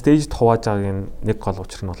нэг энэ staged хувааж байгаагийн нэг гол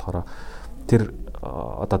учир нь болохоор тэр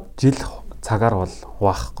одоо жил цагаар бол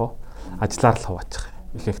хуваахгүй ажиллаар л хуваачих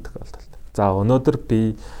их тохиолдолд. За өнөөдөр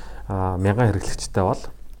би 1000 хэрэглэгчтэй бол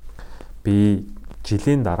би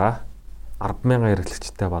жилийн дараа 100000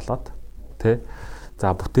 хэрэглэгчтэй болоод тий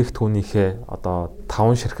за бүтээгдэхүүнийхээ одоо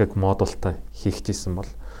 5 ширхэг модултай хийх гэсэн бол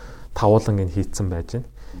тавуулан энэ хийцэн байж байна.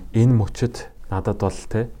 Энэ мөчөд надад бол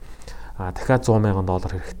тий дахиад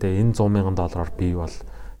 $100,000 хэрэгтэй. Энэ $100,000-аар би бол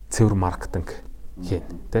цэвэр маркетинг хийн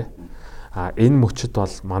тий. Энэ мөчөд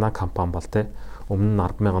бол манай компани бол тий өмнө нь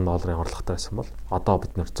 $10,000 орлоготой байсан бол одоо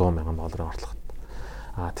бид нэр $100,000 орлоготой.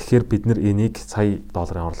 Тэгэхээр бид нэр энийг $100,000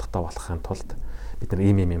 орлоготой болохын тулд бид нар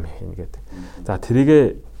ийм хийнэ гэдэг. За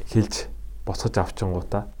тэрийгэ хэлж босгож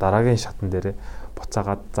авчингуудаа дараагийн шатн дээрээ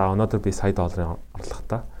буцаагаад за өнөөдөр би $100,000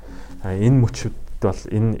 орлоготой. Энэ мөчөд бол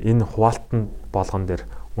энэ хуваалтан болгон дээр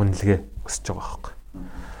үнэлгээ өсөж байгаа байхгүй.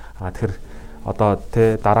 Тэгэхээр одоо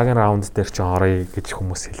тэ дараагийн раунд дээр ч оръё гэж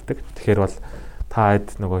хүмүүс хэлдэг. Тэгэхээр бол та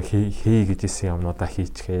хэд нөгөө хий гэж исэн юмнуудаа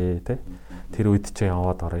хийчихээ тэ. Тэр үед ч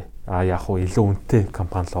яваад оръё. Яг уу илүү үнэтэй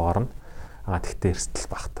компани руу орно. Тэгтээ эрсдэл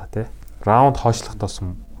багтаа тэ. Раунд хойшлохдоос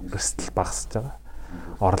эрсдэл багасж байгаа.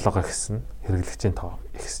 Орлого ихсэн, хэрэглэгчийн тоо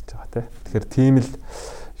ихсэж байгаа тэ. Тэгэхээр тийм л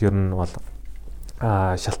ер нь бол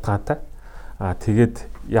шалтгаантай. Тэгээд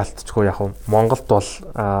ялтчгүй яг уу Монголд бол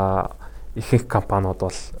их компаниуд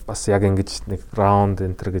бол бас яг ингэж нэг раунд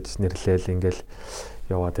энтер гэж нэрлээл ингээл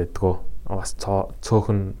яваад байдгөө. Бас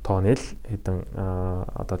цөөхөн тооны л хэдэн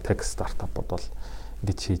одоо тех стартапууд бол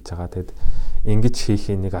ингэж хийж байгаа. Тэгэд ингэж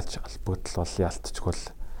хийхин нэг алж албагдал бол ялтчгүй л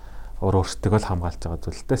өөртөө л хамгаалж байгаа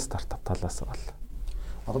зүйлтэй стартап талаас бол.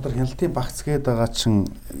 Одоо тэр хяналтын багц гээд байгаа чин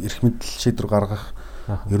эрх мэдэл шийдвэр гаргах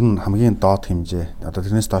ер нь хамгийн доод хэмжээ. Одоо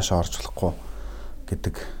тэрнээс доош орж болохгүй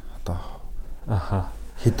гэдэг одоо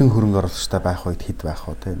хэдэн хөрөнгө оруулагчтай байх үед хэд байх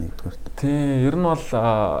вэ те нэгдүгээр. Тийм ер нь бол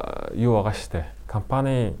юу байгаа штэ.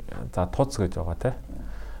 Компани за туц гэж байгаа те.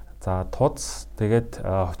 За туц тэгээд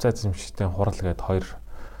хувьцаа эзэмшигчдийн хурал гээд хоёр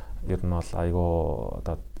ер нь бол айгүй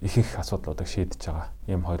одоо их асуудлуудыг шийдэж байгаа.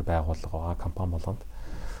 Ийм хоёр байгууллага байгаа компани болгонд.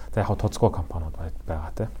 За яг хөө туцгүй компаниуд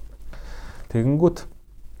байгаа те. Тэгэнгүүт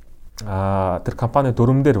тэр компани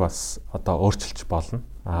дүрм дээр бас одоо өөрчилж болно.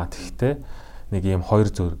 Тэгэхдээ нэг ийм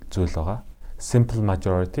хоёр зүйл байгаа. Simple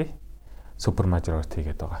majority, super majority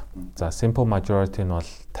гэдэг байгаа. За simple majority нь бол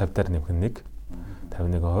 50 дээр нэмэх 1,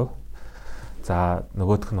 51%. За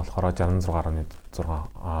нөгөөх нь болохоор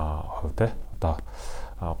 66.6% те. Одоо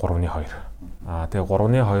 3.2. Тэгээ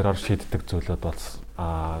 3.2-оор шийддэг зүйлүүд бол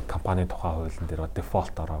компани тухай хуулийн дээр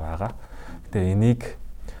дефолтоор байгаа. Тэгээ энийг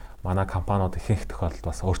манай компаниуд ихэнх тохиолдолд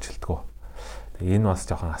бас өөрчилдөг. Тэгээ энэ бас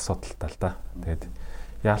жоохон асуудалтай л да. Тэгээд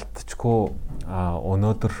яалтчгүй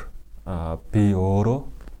өнөөдөр би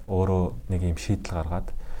өөрөө нэг юм шийдэл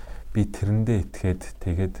гаргаад би тэрэндээ итгээд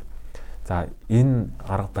тэгээд за энэ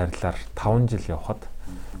арга барилаар 5 жил явхад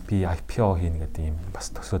би IPO хийнэ гэдэг юм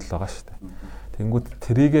бас төсөөлөл байгаа шүү дээ. Тэнгүүд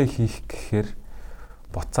тэрийгэ хийх гэхээр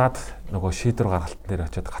буцаад нөгөө шийдвэр гаргалтын дээр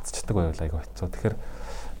очиод гацчихдаг байвал айгүй хэцүү. Тэгэхээр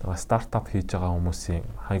нөгөө стартап хийж байгаа хүмүүсийн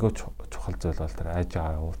айгүй чухал зүйл бол тэр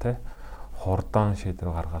agile те хурдан шийдвэр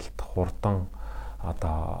гаргалт, хурдан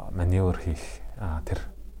одоо маневр хийх тэр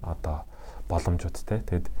одоо боломжууд те.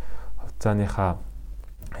 Тэгэд хувьцааныхаа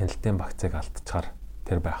хяналтын багцыг алдчихаар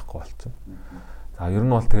тэр байхгүй болчихно. За ер нь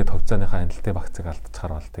бол тэгээд хувьцааныхаа хяналтын багцыг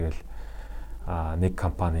алдчихаар бол тэгэл нэг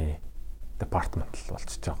компани департамент л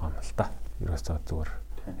болчихж байгаа юм л да. Ерөөсөө зүгээр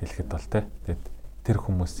хэлэхэд бол те. Тэгээд тэр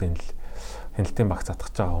хүмүүсийн л хяналтын багц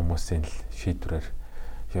атгах байгаа хүмүүсийн л шийдвэрээр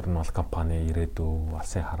ер нь бол компани ирээдүй,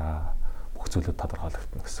 алсын хараа бүх зүйлүүд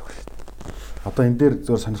тодорхойлогдно гэсэн үг шүү дээ. Одоо энэ дээр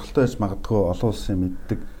зөвхөн сонирхолтой байж магадгүй олон улсын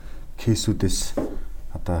мэддэг кейсүүдээс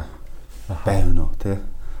одоо байв нөө тий.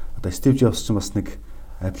 Одоо Стив Джобс ч бас нэг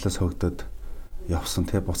Apple-аас хөгдөөд явсан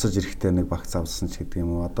тий. Буцаж ирэхдээ нэг багц авсан ч гэдэг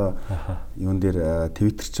юм уу. Одоо юун дээр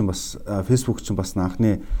Twitter ч бас Facebook ч бас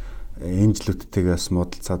анхны энжлүүдтэйгээс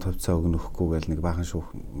муудалцаад хувьцаа өгнөхгүй гэл нэг баахан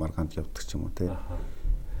шүүх маргаанд явдаг ч юм уу тий.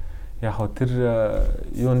 Яг хөө тэр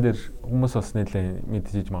юун дээр хүмүүс бас нэлээд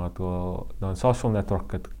мэдчихэж магадгүй нөө social network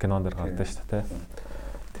гэдэг кинон дээр гардаг шүү дээ.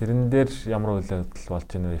 Тэрэн дээр ямар үйл явдал болж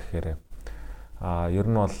ийнө гэхээр ер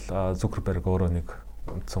нь бол Zuckerberg өөрөө нэг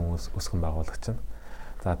үндсэн үсгэн байгуулагч нь.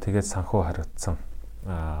 За тэгээд санхүү хариуцсан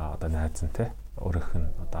одоо найз нь те өөрийнх нь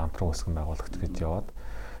одоо амтран үсгэн байгуулагч гэж яваад.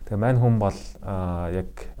 Тэгээ мань хүн бол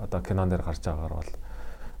яг одоо кинон дээр гарч байгаагаар бол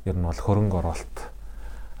ер нь бол хөрөнгө оруулалт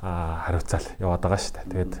хариуцаал яваад байгаа шүү дээ.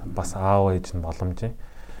 Тэгээд бас аав ээж нь боломжийн.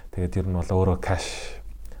 Тэгээд ер нь бол өөрөө кэш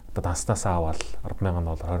одоо данснаас аваад $10,000,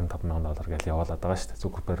 $25,000 гэж явуулаад байгаа шүү дээ.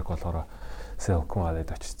 Zuckerberg болохоор Silicon Valley-д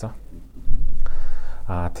очсон.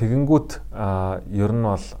 Тэгэнгүүт ер нь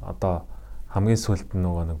бол одоо хамгийн сүүлд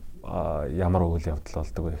нөгөө нэг ямар үйл явдал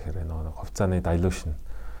болдог вэ гэхээр нөгөө хувьцааны dilution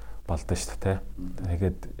болдог шүү дээ.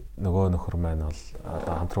 Тэгээд нөгөө нөхөр маань бол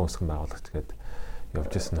одоо хамтран үсгэн байгуулагч гэдэг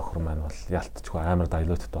явж исэн нөхөр маань бол ялтчгүй амар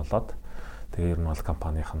diluted болоод тэгээ ер нь бол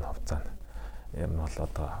компанийн хувьцаа нь ер нь бол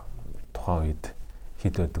одоо тухайн үед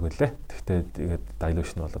хэд байдаг вүлээ. Тэгтээ тэгээд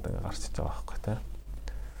dilution болоод ингээ гарчиж байгаа байхгүй тий.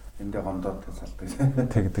 Эндээ гомдоод салдаг.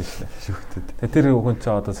 Тэгдэг шүүхтэд. Тэгээ тэр хүн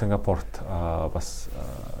чинь одоо Сингапурт бас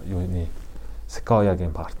юуны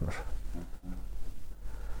Sequoia-гийн партнер.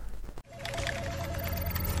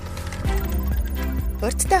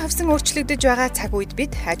 Урдтай хавсан өөрчлөгдөж байгаа цаг үед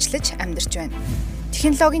бид ажиллаж амьдарч байна.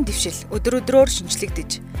 Технологийн дэвшил өдөр өдрөөр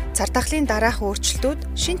шинжлэгдэж, цар тахлын дараах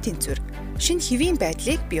өөрчлөлтүүд шин тэнцвэр, шин хэвийн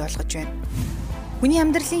байдлыг бий болгож байна. Хүний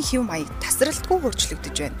амьдралын хэв маяг тасралтгүй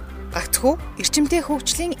өөрчлөгдөж байна. Гагцхүү эрчимтэй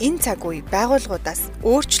хөгжлийн энэ цаг үе байгууллагуудаас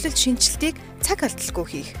өөрчлөлт шинжилтийг цаг алдалгүй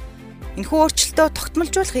хийх. Энэхүү өөрчлөлтөө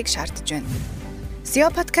тогтмолжуулахыг шаардж байна.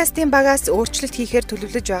 SEO подкастын багаас өөрчлөлт хийхээр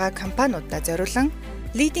төлөвлөж байгаа компаниудад зориулан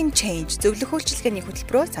Leading Change зөвлөх үйлчилгээний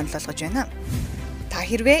хөтөлбөрөөр санал болгож байна. Та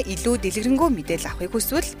хэрвээ илүү дэлгэрэнгүй мэдээлэл авахыг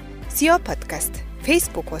хүсвэл SEO podcast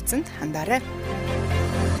Facebook хуудсанд хандаарай.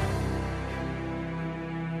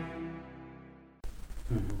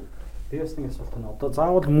 Би бас нэг асуулт байна. Одоо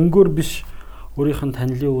заавал мөнгөөр биш өөрийнх нь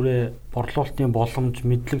танилын үрээ борлуулалтын боломж,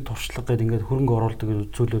 мэдлэг, туршлага гэдэг ингээд хөрөнгө оруулдаг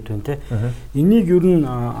зүйлүүд байна те. Энийг ер нь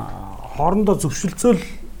хоорондоо зөвшөлдсөөл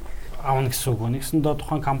аавна гэсэн үг. Нэгсэндээ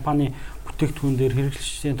тухайн компани бүтээгдэхүүн дээр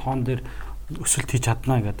хэрэглэгчдийн тоон дээр өсөлт хийж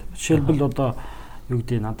чадна гэдэг. Жишээлбэл одоо юу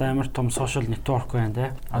гэдэг нь надад амар том social network байна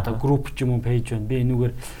те. Одоо group ч юм уу page байна. Би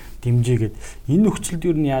энүүгээр дэмжээгээд энэ нөхцөлд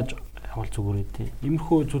ер нь яаж явал зүгээр үү?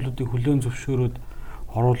 Иймэрхүү зүйлүүдийг хүлээн зөвшөөрөөд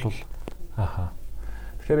оруулвал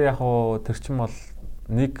тэгэхээр яг уу тэр чинь бол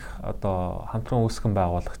нэг одоо хамтран үүсгэн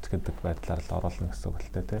байгуулагч гэдэг байдлаар л оруулна гэсэн үг л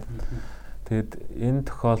дээ. Тэгэд энэ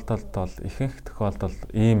тохиолдолд бол ихэнх тохиолдолд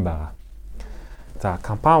ийм байгаа. За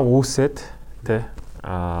компани үүсээд тий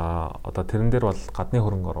одоо тэрэн дээр бол гадны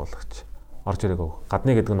хөрөнгө оруулагч орж ирээгүй.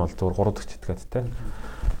 Гадны гэдэг нь бол зөвхөн 3 дахь этгээд тий.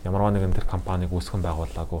 Ямарваа нэгэн тэр компанийг үүсгэн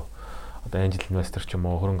байгуулаагүй. Одоо angel investor ч юм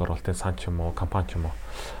уу, хөрөнгө оруулалтын сан ч юм уу, компани ч юм уу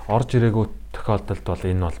орж ирээгүй тохиолдолд бол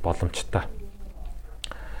энэ бол боломжтой.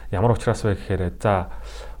 Ямар учраас вэ гэхээр за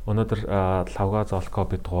өнөөдөр Лавга Золко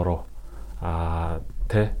бид 3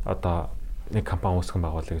 тий одоо нэг компани үүсгэн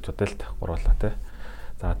байгуулъя гэж бодъё л та гурлаа тий.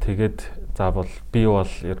 За тэгээд за бол би бол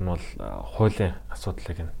ер нь бол хуулийн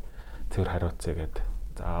асуудлыг нь цэвэр хариуцъя гэдэг.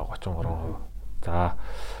 За 33%. За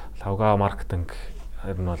лавга маркетинг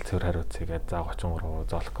ер нь бол цэвэр хариуцъя гэдэг. За 33%.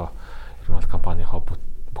 Золко ер нь бол компанийнхаа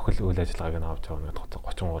бүхэл үйл ажиллагааг нь авч явна гэдэг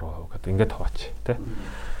 33% гэдэг. Ингээд хаваач тий.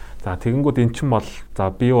 За тэгэнгүүт эн чинь бол за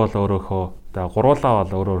би бол өөрөөхөө за гуруулаа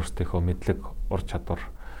бол өөрөөсдийнхөө мэдлэг, ур чадвар,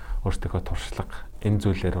 өөрсдийнхөө туршлага энэ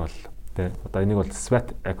зүйлээр бол тий. Одоо энийг бол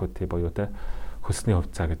sweat equity буюу тий хөлсний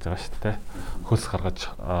хувьцаа гэж байгаа шүү дээ. Хөлс гаргаж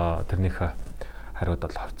тэрнийхээ хариуд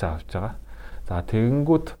бол хувьцаа авч байгаа. За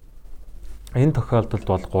тэгэнгүүт энэ тохиолдолд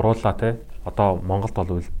бол гуруулаа тий. Одоо Монголд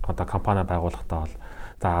бол одоо компани байгуулахдаа бол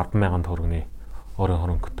за 10,000 төгрөгийн өөрийн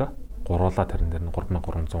хөрөнгөтэй гуруулаа тэрэн дээр нь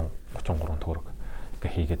 3,333 төгрөг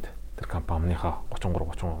ингээ хийгээд тэр компанийхаа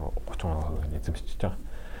 33% эзэмшиж байгаа.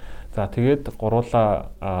 За тэгээд гуруулаа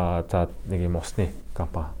за нэг юм усны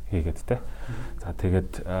компани хийгээд те. За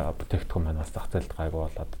тэгээд бүтээгдэхүүн маань бас зах зээлд гайгүй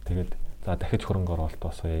болоод тэгээд за дахиж хөрөнгө оруулалт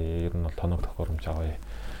бас ер нь бол тоног тохиромж авъя.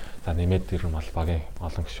 За нэмээд ер нь бол багийн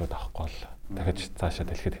олон гишүүд авахгүй бол дахиж цаашаа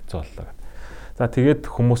дэлгэхэд хэцүү боллоо гэдэг. За тэгээд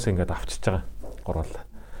хүмүүс ингээд авчиж байгаа гуруулаа.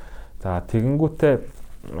 За тэгэнгүүтээ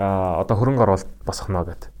одоо хөрөнгө оруулалт босгоно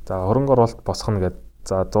гэдэг. За хөрөнгө оруулалт босгоно гэдэг.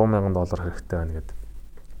 За $100,000 хэрэгтэй байна гэдэг.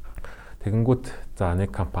 Тэгэнгүүт за нэг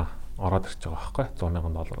компани ороод ирж байгаа байхгүй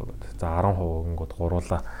 $100,000 гэдэг. За 10% гингүүд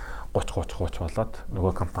гуруулаа 30 болоод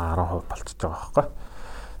нөгөө компани 10% болчихж байгаа байхгүй.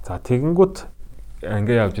 За тэгэнгүүт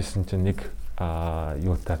ингээ явж исэн чинь нэг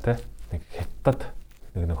юутай те нэг хятад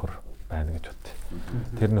нэг нөхөр байна гэж бод.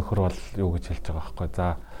 Тэр нөхөр бол юу гэж хэлж байгаа байхгүй.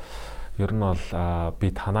 За ер нь бол би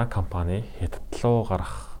танаа компани хятад руу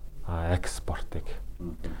гарах экспортыг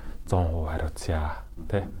 100% хариуцъя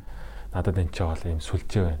тий. Надад энэ ч бол ийм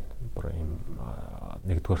сүлжээ байна. Бүр ийм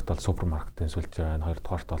нэгдүгээрт бол супермаркетын сүлжээ байна.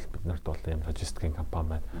 Хоёрдугаарт бол биднэрт бол ийм логистикийн компани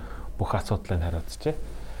байна. Бүх асуудлыг хариуцжээ.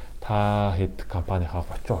 Та хэд компанийнхаа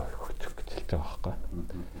 30% өгчих гэж хэлж байгаа байхгүй.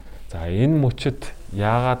 За энэ мөчөд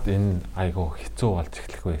яагаад энэ айгүй хэцүү болж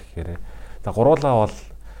эхлэх вэ гэхээр за гуруулаа бол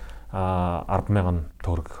 10,000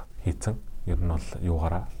 төгрөг хийцэн. Ер нь бол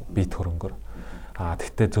юугаараа бит хөрөнгөөр.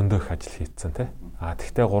 Тэгтээ зөндөөх ажил хийцэн тий.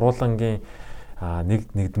 Тэгтээ гуруулангийн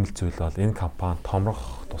нэгдмэл зүйл бол энэ компани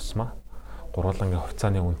томрох тусмаа гуруулангийн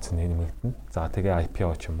хувьцааны үнц нь нэмэгдэнэ. За тэгээ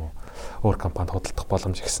IPO ч юм уу өөр компанид худалдах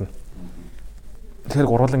боломж ихсэн. Тэгэхээр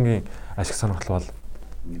гуруулангийн ашиг сонирхол бол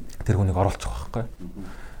тэр хүнийг оруулчих واخхой.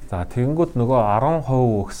 За тэгэнгүүт нөгөө 10%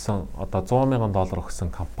 өгсөн одоо $100,000 өгсөн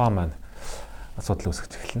компани маань асуудал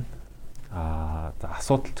үүсгэж эхэлнэ. За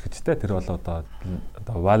асуудал ч гэжтэй тэр бол одоо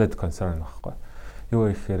valid concern байхгүй.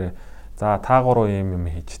 Юу гэхээр за та гурав юм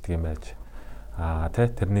хийждэг юм байж тий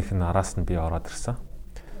тэрнийх нь араас нь би ороод ирсэн.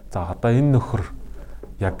 За одоо энэ нөхөр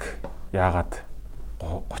яг яагаад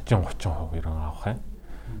 30% ерөн авах юм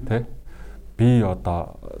тий би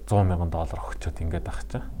одоо $100,000 өгчөөд ингэж авах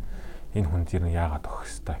чинь энэ хүнд ер нь яагаад өгөх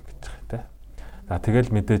ёстой гэж байгаа тий. За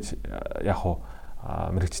тэгэл мэдээж яг уу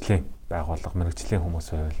мэрэгжлийн байгууллага мэрэгжлийн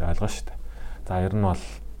хүмүүс байвал ойлгоо шүү дээ. За ер нь бол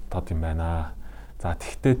тод юм байна. За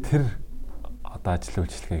тэгтээ тэр одоо ажлын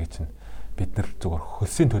үйлчлэгээ чинь бид нар зүгээр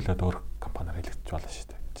хөлсийн төлөөд өөр компаниар хэлэгдэж болно шүү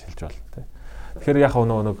дээ. Хэлж болно тий. Тэгэхээр яг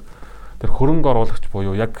нэг тэр хөрөнгө оруулагч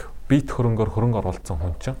буюу яг бит хөрөнгөөр хөрөнгө оруулсан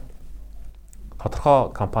хүн чинь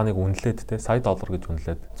тодорхой компаниг үнэлээд тий сая доллар гэж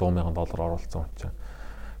үнэлээд $100,000 оруулсан хүн чинь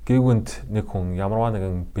гээгүнд нэг хүн ямарваа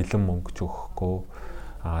нэгэн бэлэн мөнгө ч өгөхгүй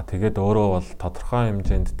тэгээд өөрөө бол тодорхой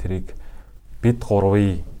хэмжээнд тэрийг бид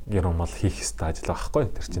гурвын юм бол хийх ёстой ажил байхгүй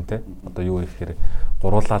тэр чинь тий одоо юу гэхээр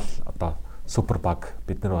гуруулаад одоо супер баг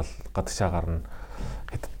бид нар бол гадагшаагаар нь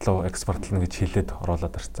хятад руу экспортлно гэж хэлээд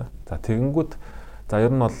оруулаад ирсэн. За тэгэнгүүт за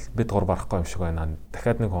ер нь бол бид гур барахгүй юм шиг байна.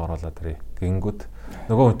 Дахиад нэг хүн оруулаад ирээ. Гэнгүүт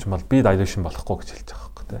нөгөө хүн чинь бол би dilution болохгүй гэж хэлж байгаа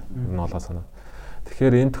байхгүй тий. Ер нь болоо санаа.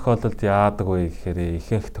 Тэгэхээр энэ тохиолдолд яадаг вэ гэхээр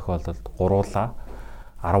ихэнх тохиолдолд гуруулаа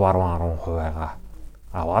 10%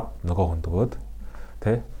 аваад нөгөө хүнд өгөөд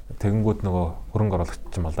тий тэгэнгүүт нөгөө хөрөнгө оруулагч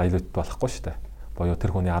чинь бол diluted болохгүй шүү дээ. Боёо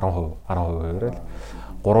тэр хүний 10% ирэл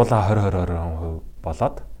гуруулаа 20%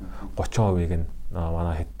 болоод 30%-ийг нь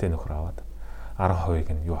манай хятадын нөхөр аваад 10%-ийг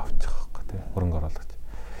нь юу авчих واخхой тий хөрөнгө оруулагч.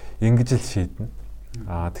 Ингэж л шийднэ.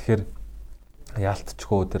 Тэгэхээр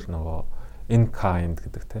яалтчгүй тэр нөгөө in kind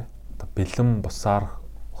гэдэг тий бэлэн бусаар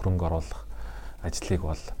хөрөнгө оруулах ажлыг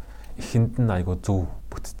бол эхэнд нь айгүй зөв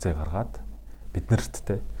бүтцээ гаргаад биднэрт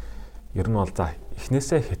тий ер нь бол за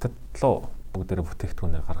эхнээсээ хятад руу бүгдээрээ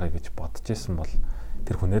бүтээгдэхүүнээ гаргая гэж бодож исэн бол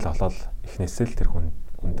тэр хүнээ л олоод эхнээсээ л тэр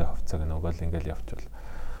хүндээ хувьцааг нөгөө л ингээл явуул.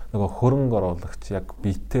 Нөгөө хөрөнгө оруулагч яг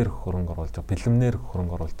битээр хөрөнгө оруулж байгаа, бэлэмнээр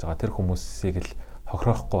хөрөнгө оруулж байгаа тэр хүмүүсийг л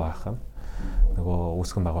хохироохгүй байх нь нөгөө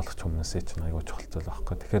үүсгэн байгуулагч хүмүүсээ чинь аягүй чухал зүйл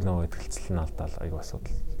байхгүй. Тэгэхээр нөгөө ихтгэлцэл нь алдаал аягүй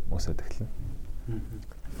асуудал үүсээд эхэлнэ.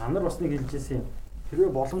 Анар бас нэг хэлжсэн юм.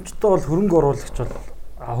 хэрвээ боломжтой бол хөрөнгө оруулагч бол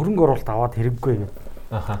хөрөнгө оруулалт аваад хэрэггүй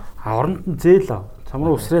гэдэг. Оронд нь зээл ав.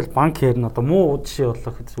 Чамруу өсрэл банк ярина одоо муу жишээ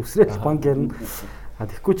боллоо гэж өсрэл банк ярина.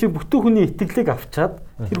 Тэгэхгүй чи бүтэн хүний итгэлийг авчаад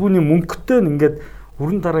тэр хүний мөнгөтэй ингээд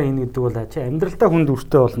өрн дараа хийнэ гэдэг бол чи амьдралдаа хүнд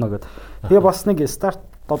өртөө болно гэдэг. Тэгээ бас нэг старт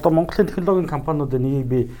одоо Монголын технологийн компаниудын нэгийг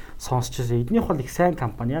би сонсч байсан. Эднийх бол их сайн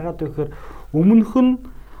компани. Ягаад гэвэл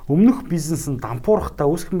өмнөх бизнес нь дампуурхтаа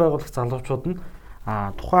үүсгэн байгуулагч залуучууд нь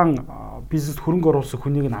тухайн бизнес хөрөнгө оруулсан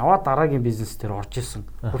хүнийг нь аваад дараагийн бизнес дээр орж исэн.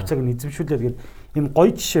 Хувьцааг нь эзэмшүүлээд гээд энэ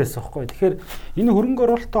гоё жишээ байсан байхгүй. Тэгэхээр энэ хөрөнгө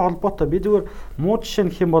оруулалттай холбоотой би зүгээр муу жишээ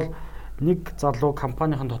нэх юм бол нэг залуу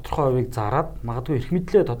компанийн тодорхой хувийг зараад магадгүй эрх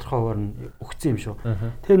мэдлээ тодорхой хуваар нь өгсөн юм шүү.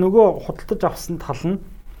 Тэгээ нөгөө худалдаж авсан тал нь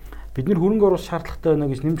бид нэр хөрөнгө оруулах шаардлагатай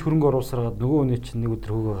байна гэж нэмж хөрөнгө оруулсараад нөгөө хүний чинь нэг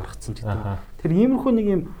өдөр хөөгөө гаргацсан ч гэдэг. Тэр иймэрхүү нэг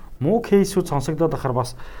юм муу кейсүүд сонсогдоод ахаар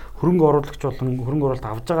бас хөрөнгө оруулагч болон хөрөнгө оруулалт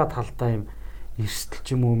авж байгаа талдаа юм эрсдэл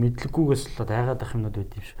ч юм уу мэдлэггүйгээс л айгаад ах юмнууд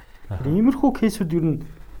байд юм шүү. Тэр иймэрхүү кейсүүд ер нь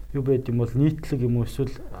юу байд юм бол нийтлэг юм уу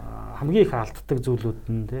эсвэл хамгийн их алддаг зүйлүүд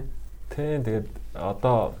нь тий. Тэгээд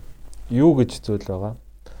одоо юу гэж зүйл байгаа?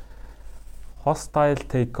 Hostile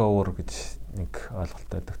takeover гэж нэг ойлголт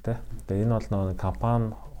байдаг тий. Тэгээ энэ бол нэг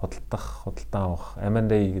компани худалдан авах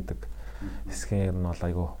M&A гэдэг хэсгээр нь бол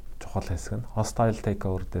айгүй чухал хэсэг нь. Hostile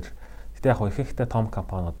takeover дээр гэтээ яг ихэнхдээ том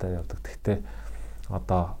компаниудаар явдаг. Гэхдээ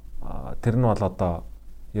одоо тэр нь бол одоо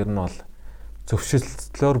ер нь бол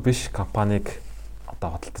зөвшөлтлөөр биш компанийг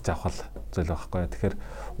одоо худалдаж авах зүйл байхгүй. Тэгэхээр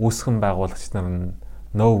үүсгэн байгуулагч нар нь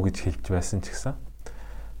no гэж хэлж байсан ч гэсэн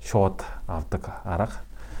шууд авдаг арга.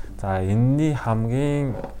 За энэний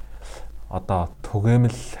хамгийн одоо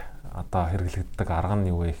түгээмэл одоо хэрэглэгддэг арга нь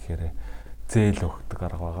юу вэ гэхээр зээл өгдөг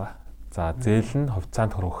арга байгаа. За зээл нь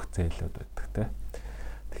хувьцаанд хөрвөх зээлүүд байдаг тий.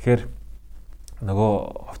 Тэгэхээр нөгөө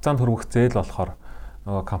хувьцаанд хөрвөх зээл болохоор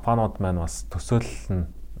нөгөө компаниуд маань бас төсөөлөл нь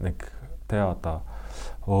нэг тий одоо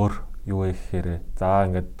өөр юу вэ гэхээр за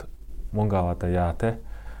ингээд мөнгө аваад яа тий.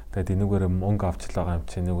 Тэгээд энүүгээрээ мөнгө авч л байгаа юм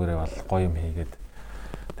чи энүүгээрээ бол гоё юм хийгээд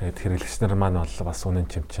тэгээд хэрэглэгч нар маань бол бас үнэн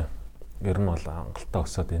чимчин. Ер нь бол хангалттай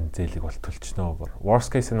өсөөд энэ зээлийг бол төлчихнөө. Worst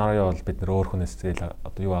case scenario бол бид нөр өөр хүнээс зээл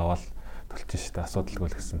одоо юу аваад төлчих штэ асуудалгүй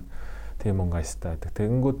л гэсэн. Тийм мөнгө аястай байдаг.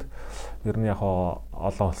 Тэгэнгүүт ер нь яг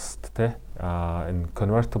олон улсад те энэ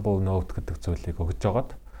convertible note гэдэг зүйлийг өгж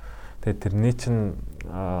жагаад тэгээд тэрний чинь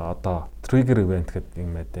одоо trigger event гэдэг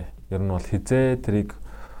юм байдаг. Ер нь бол хизээ тэрийг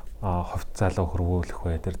хувьцаалаа хөрвүүлэх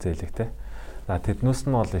бай тэр зээлийг те. За тэднээс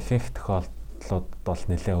нь бол ихэнх тохиолдлууд бол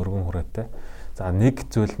нэлээд өргөн хүрээтэй. За нэг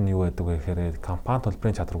зүйл нь юу байдаг вэ гэхээр компани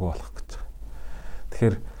төлбөрийн чадваргүй болох гэж байгаа.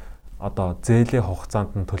 Тэгэхээр одоо зээлийн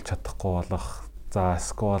хугацаанд нь төлж чадахгүй болох. За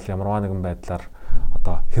эсвэл ямарваа нэгэн байдлаар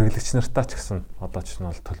одоо хэрэглэгч нартаа ч гэсэн одоо ч нь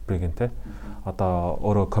бол төлбөрийг нь те. Одоо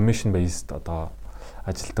өөрөө commission based одоо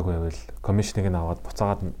ажилтдаг байвал commission-ыг нь аваад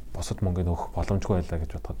буцаагаад бусад мөнгөний өгөх боломжгүй байлаа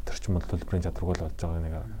гэж бодоход тэр чинь бол төлбөрийн чадваргүй болж байгаа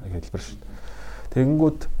нэг хэлбэр шүү дээ.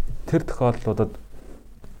 Тэгэнгүүт тэр тохиолдлуудад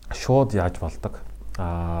шууд яаж болдог?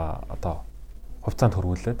 Одоо хувьцаанд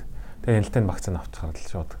хөрвүүлээд тэгээ хяналтын вакцины авчихаар л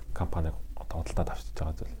шууд компаниг одоо худалдаад авчиж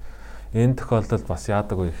байгаа зүйл. Энэ тохиолдолд бас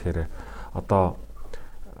яадаг вэ гэхээр одоо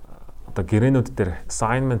гэрээнүүд дээр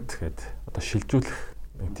assignment гэдэг одоо шилжүүлэх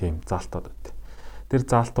нэг тийм заалтууд байдаг. Тэр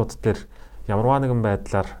заалтууд дээр ямарваа нэгэн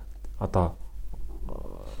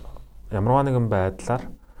байдлаар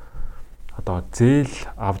одоо зээл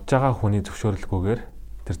авж байгаа хүний зөвшөөрлгүйгээр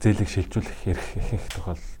тэр зээлийг шилжүүлэх эрх их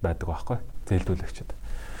тохиол байдаг байхгүй зээлдүүлэгчд.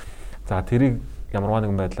 За тэрийг ямарваа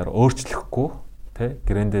нэгэн байдлаар өөрчлөхгүй тий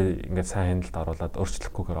гэрээндээ ингээд сайн хяналтад оруулаад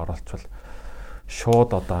өөрчлөхгүйгээр оруулчвал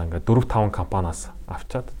шууд одоо ингээд 4-5 компаниас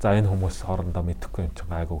авчаад за энэ хүмүүс хоорондоо мэдэхгүй юм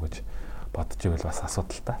чинь гайгүй гэж бодож ивэл бас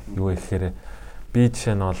асуудалтай. Юу гэхээр би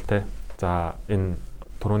жишээ нь бол тий за энэ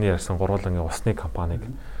түрүүний ярьсан гурвангийн усны компаниг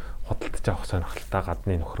худалдаж авах сонирхолтой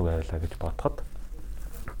гадны нөхөр байлаа гэж бодоход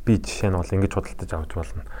би жишээ нь бол ингэж худалдаж авч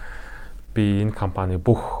болно. Би энэ компани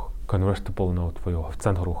бүх convertible note буюу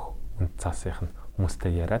хувьцаанд хөрвөх үнд цаасынх нь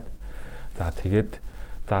хүмүүстэй яриад за тэгээд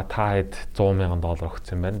за та хэд $100,000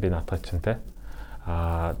 өгсөн байна. Би наатах чинь те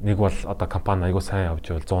нэг бол одоо компани айгуу сайн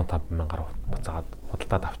явж ивэл 150,000 буцаагаад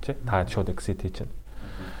худалдаад авчи. Та хэд шууд exit хийж чинь.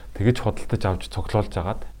 Тэгэж худалдаж авч цуглуулж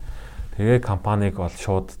агаад тэгээ компаниг бол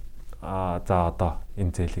шууд за одоо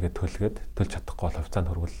энэ зээлийгээ төлж чадахгүй бол хувьцаанд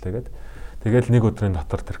хөрвүүллээгээд тэгэл нэг өдрийн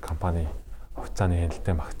дотор тэр компани хувьцааны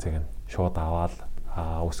хяналтын вакцыг нь шууд аваад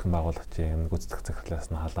үүсгэн байгуулагчийн гүйцэтгэх захирлаас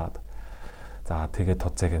нь халаад за тэгээд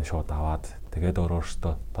туцыг нь шууд аваад тэгээд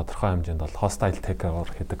өөрөөсөө тодорхой хэмжээнд бол hostile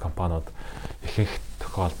takeover гэдэг компаниуд их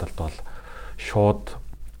тохиолдолд бол шууд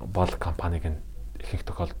бол компаниг нь их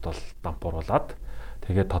тохиолдолд бол дампууруулад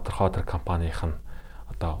тэгээд тодорхой тэр компанийх нь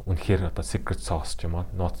одоо үнэхээр одоо secret sauce ч юм уу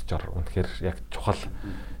нууцчаар үнэхээр яг чухал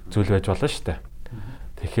зүйл байж болно шүү дээ.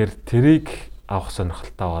 Тэгэхээр тэрийг авах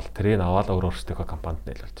сонирхолтой бол тэрийг аваад өөрсдийнхөө компанид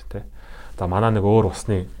нийлүүлж тий. За манай нэг өөр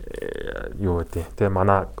усны юу гэдэг тий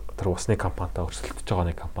манай тэр усны компанитай өрсөлдөж байгаа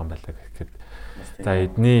нэг компани байлаа гэхэд за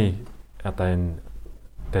эдний одоо энэ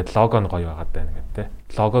тэгээд лого нь гоё байгаад байна гэдэг тий.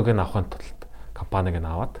 Логог нь авахын тулд компаниг нь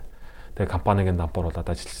аваад тэгээд компаниг нь дампууруулад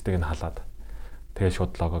ажилчдыг нь халаад тэгээд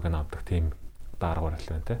шууд логог нь авдаг тийм дарга барил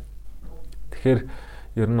байна тий. Тэгэхээр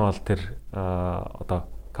ер нь бол тэр одоо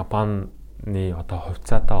компанийн одоо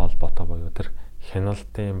хувьцаатай холбоотой буюу тэр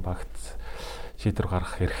хяналтын багц шийдвэр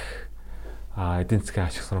гаргах эрх эдийн засгийн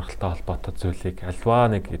ашиг сонирхолтой холбоотой зүйлийг альваа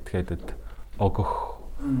нэг этгээдэд өгөх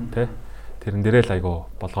тий тэрэн дээрээ л айгу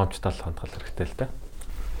болгоомжтой хандгал хэрэгтэй л дээ.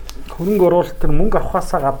 Хөрөнгө оруулалт төр мөнгө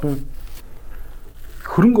авахаасаа гадна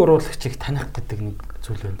хөрөнгө оруулагчийг таних гэдэг нэг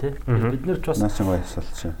зүйл байна тий. Бид нэр ч бас наачиг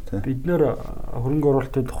баясалч тий. Бид нэр хөрөнгө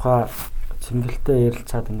оруулалтын тухай цэнгэлтэй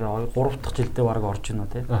ярилцаад ингээ 3 дахь жилдээ бараг орж байна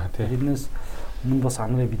тий. Тэрнээс өмнө бас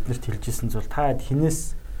анараа биднэрт хэлжсэн зүйл та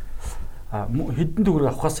хинээс хэдэн төгрөг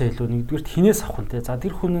авахаасаа илүү нэгдүгürt хинээс авах нь тий. За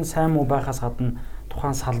тэр хүн нь сайн муу байхаас гадна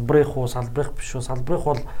тухайн салбарынх уу, салбарынх биш үү, салбарынх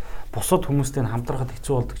бол бусад хүмүүстэй хамтрахад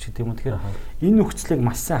хэцүү болдог ч гэдэг юм. Тэгэхээр энэ нөхцөлийг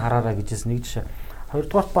маш сайн хараарай гэжсэн нэг жишээ.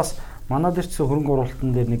 Хоёрдугаарт бас манай дээр ч хөрөнгө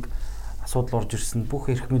оруулалтын дээр нэг асуудал орж ирсэн. Бүх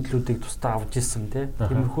эрх мэдлүүдийг тусдаа авж ирсэн тий.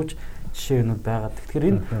 Тиймэрхүүч жишээнүүд байгаад. Тэгэхээр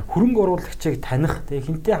энэ хөрөнгө оруулагчийг таних тий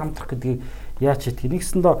хинтээ хамтрах гэдгийг яаж хийдэг.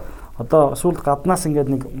 Нэгсэндээ одоо сүүлд гаднаас ингээд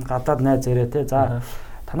нэг гадаад найз ирээ тий. За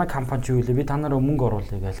танай компани ч юу вэ? Би танараа мөнгө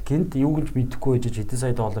оруулъя гээл. Гинт юу гэж мэдэхгүй байж хэдэн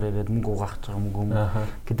сая доллар ирээд мөнгө угаах гэж байгаа мөнгө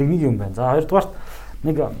гэдэг нэг юм байна. За хоёрдугаарт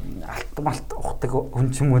нэг алт ухдаг хүн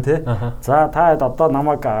ч юм уу те. За та хэд одоо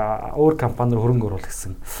намайг өөр компаниар хөрөнгө оруулах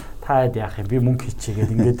гэсэн. Та хэд яах юм? Би мөнгө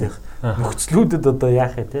хийчихгээд ингээд байх. Нөхцлүүдэд одоо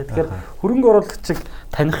яах юм те. Тэгэхээр хөрөнгө оруулагчийг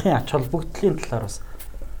таних ач холбогдлын талаар бас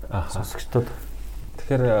сонсогчдод.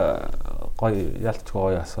 Тэгэхээр гоё ялцгүй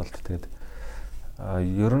гоё асуулт. Тэгээд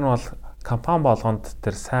ер нь бол компани болгонд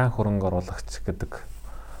тэр сайн хөрөнгө оруулагч гэдэг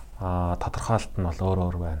тодорхойлолт нь бол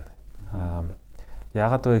өөр байна.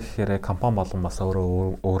 Яагаад вэ гэхээр компани болгон бас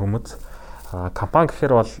өөрөө өөрөмөц. Компани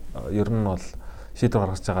гэхээр бол ер нь бол шийдвэр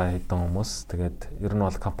гаргаж байгаа хэдэн хүмүүс. Тэгээд ер нь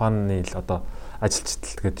бол компанийн л одоо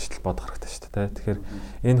ажилчдал гэж бодох хэрэгтэй шүү дээ. Тэгэхээр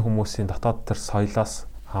энэ хүмүүсийн дотоод тэр соёлоос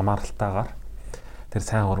хамааралтайгаар тэр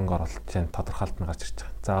сайн хөрөнгө оруулалтын тодорхойлолт нь гарч ирж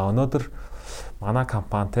байгаа. За өнөөдөр манай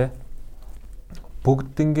компани те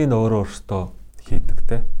бүгднийг өөрөөсөө хийдэг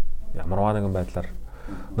те. Ямарваа нэгэн байдлаар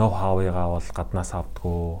ноу хавыгаа бол гаднаас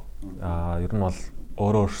авдаггүй. Ер нь бол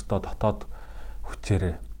өөрөөсөө дотоод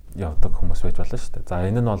хүчээр явдаг хүмүүс байж болно шүү дээ. За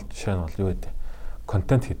энэ нь бол жишээ нь бол юу вэ?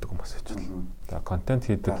 Контент хийдэг хүмүүс байж болно. За контент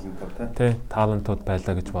хийдэг тий талантууд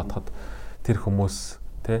байлаа гэж бодоход тэр хүмүүс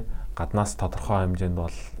тий гаднаас тодорхой хэмжээнд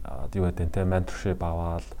бол юу вэ тий менторшип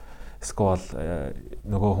аваад эсвэл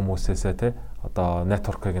нөгөө хүмүүсээсээ тий одоо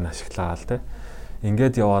нетворкийг нь ашиглаад тий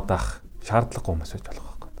ингээд яваад ах шаардлагагүй хүмүүс байж болох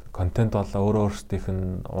байхгүй. Контент бол өөрөөртөөх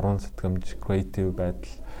нь уран сэтгэмж, креатив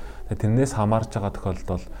байдал тэрнээс хамаарж байгаа тохиолдолд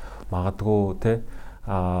бол магадгүй тий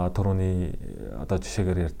түрүүний одоо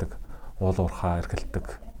жишээгээр ярьдаг уул уурхаа эргэлдэг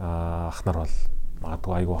ах нар бол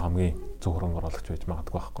магадгүй айгүй хамгийн зөв хөрөнгө оруулагч байж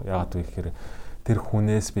магадгүй байхгүй. Яагаад вэ гэхээр тэр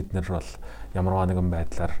хүнээс бид нар бол ямарваа нэгэн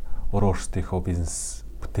байдлаар өөрөөсдийнхөө бизнес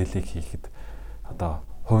бүтээлийг хийхэд одоо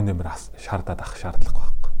хувь нэмэр шаардаад авах шаардлага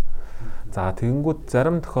байхгүй. За тэгэнгүүт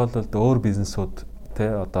зарим тохиолдолд өөр бизнесүүд тий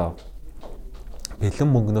одоо бэлэн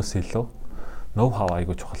мөнгнөөс илүү ноу хав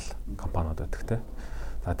айгүй чухал компаниуд байдаг тий.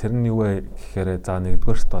 За тэр нь юу вэ гэхээр за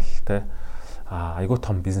нэгдүгээрт бол тий айгүй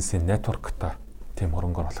том бизнесийн нетворктой тийм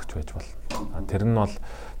хөрөнгө оруулагч байж болно. Тэр нь бол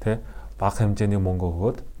тий бага хэмжээний мөнгө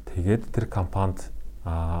өгөөд тэгээд тэр компанид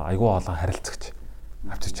айгүй олон харилцагч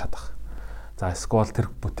авчирч чадах. За эсвэл тэр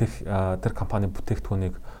тэр компани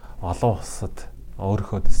бүтээгдэхүүнийг олон улсад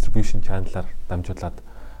өөрийнхөө distribution channel-аар дамжуулаад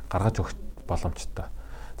гаргаж өгөх боломжтой.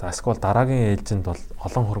 За эсвэл дараагийн ээлжинд бол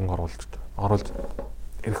олон хөрөнгө оруулж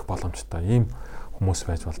ирэх боломжтой ийм хүмүүс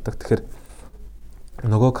байж болдог. Тэгэхээр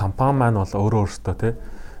нөгөө компани маань бол өөрөөсөө тий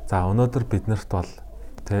за өнөөдөр биднэрт бол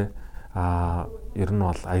тий ер нь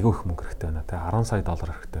бол айгүй их мөнгө хэрэгтэй байна тий 10 сая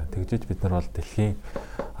доллар хэрэгтэй. Тэгжиж бид нар бол дэлхийн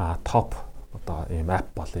топ одоо ийм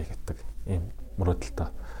app болъё гэдэг ийм мөрөөдөлтөй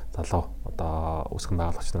залуу одоо үүсгэн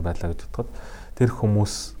байгуулагч нар байлаа гэж бодоход тэр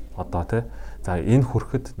хүмүүс одоо тий за энэ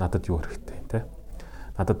хүрэхэд надад юу хэрэгтэй тий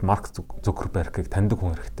надад Марк Зукербергийг таньдаг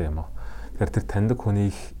хүн хэрэгтэй юм уу? Тэгэхээр тэр таньдаг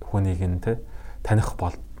хүнийг нь тий таних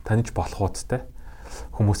болох уудтай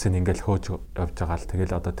хүмүүсийн ингээл хөөж явж байгаа л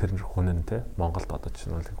тэгэл одоо тэр хүн нь тий Монголд одоо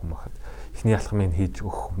жишээлбэл хүмүүхэд эхний алхмыг хийж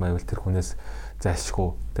өгөх байвал тэр хүнээс зайлшгүй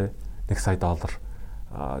тий 1 сая доллар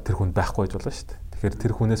тэр хүнд байхгүй байж болно шүү дээ. Тэгэхээр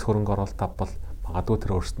тэр хүнээс хөрөнгө оруулалт авбал магадгүй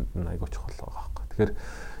тэр өөрсөнд нь айгүй чухал байгаа байхгүй. Тэгэхээр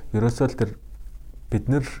ерөөсөө л тэр бид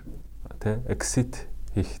нэр те exit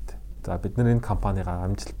хийхэд. За бид нар энэ компанийгаа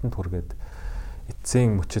амжилтанд хүргээд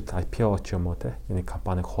эцсийн мөчөд IPO ч юм уу те энэ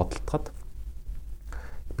компаниг худалдахад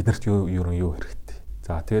биднэрт юу хэрэгтэй.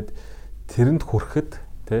 За тэгээд тэрэнд хүрэхэд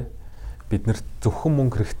те биднэрт зөвхөн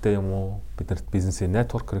мөнгө хэрэгтэй юм уу? Биднэрт бизнесийн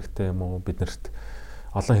network хэрэгтэй юм уу? Биднэрт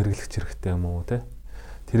олон хэрэглэгч хэрэгтэй юм уу те?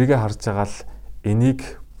 Тэрийгэ харж байгаа л энийг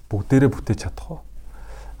бүгдээрээ бүтээж чадах уу?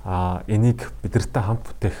 Энийг бидэртэй хамт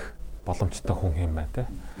бүтээх боломжтой хүн юм байна те.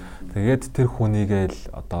 Тэгээд тэр хүнийгээ л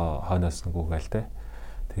одоо хойноос нүгүүгээл те.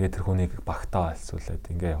 Тэгээд тэр хүнийг багтаа альсуулаад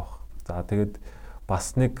ингээ явах. За тэгээд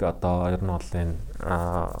бас нэг одоо ер нь бол энэ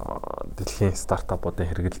дэлхийн стартапуудын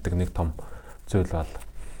хэрэгэлдэг нэг том зүйл бол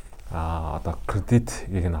одоо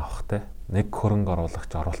кредитийг нь авах те. Нэг хөрөнгө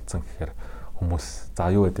оруулагч оруулсан гэхээр хүмүүс за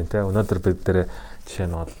юу гэдэг те. Өнөөдөр бид дээр жишээ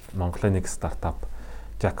нь бол Монголын нэг стартап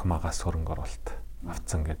Jack Ma-гаас хөрөнгө оруулалт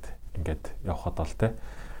авцсан ингээд явхад бол те.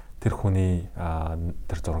 Тэр хүний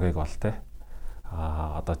тэр зургийг бол те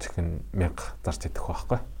одоо чихэн 1000 зарж идэх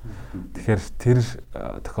байхгүй. Тэгэхээр тэр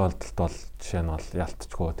тохиолдолд бол жишээ нь бол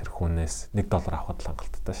ялтчгүй тэр хүнээс $1 авахд л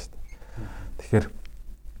хангалттай шүү дээ. Тэгэхээр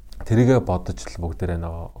тэрийгэ бодож л бүгдээрээ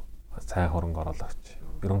нөгөө сайн хөрөнгө оруулагч,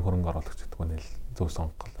 ерөн хөрөнгө оруулагч гэдэг нь л зөв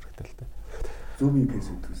сонгол хэрэгтэй л дээ. Зөв юм кейс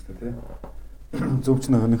үүдэх шүү дээ, тий. Зөв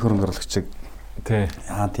ч нэг хөрөнгө оруулагчийг тий.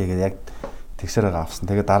 Тэгээд яг тэгшээрээ авсан.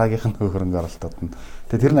 Тэгээд дараагийнх нь хөрөнгө оруулалтууд нь.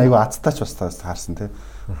 Тэгээд тэр нь аюу азтаач бас таарсан тий.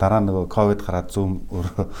 Дараа нөгөө ковид гараад Zoom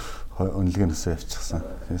өөрөө үнэлгээ нөсөө явчихсан.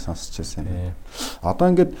 Тэгээд сонсч байсан. Одоо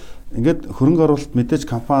ингээд хөрөнгө оруулалт мэдээж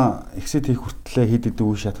компани exit хийх хүртлээр хэд хэдэн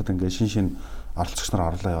үе шатад ингээд шин оролцогч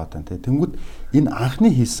нар орлоо яваад байна тий. Тэнгүүд энэ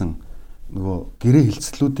анхны хийсэн нөгөө гэрээ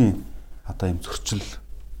хилцлүүдийн одоо юм зөрчил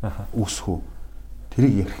үүсэх үү?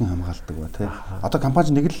 Тэрийг ярих хамгаалдаг ба тий. Одоо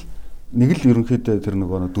компани нэг л ерөнхийдөө тэр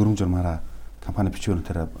нөгөө дүрм журмаараа компани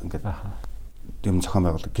бичвэрнээр ингээд юм зохион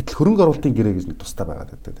байгуулдаг. Гэтэл хөрөнгө оруулалтын гэрээ гэж нэг тустай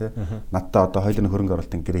байгаад байдаг тий. Надтай одоо хоёулын хөрөнгө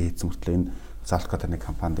оруулалтын гэрээ хийсэн мөртлөө энэ Zalco тэр нэг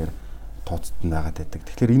компани дээр тооцсон байгаад байдаг.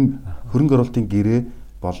 Тэгэхээр энэ хөрөнгө оруулалтын гэрээ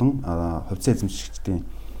болон хувьцаа эзэмшигчдийн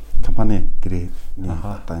компани гэрээний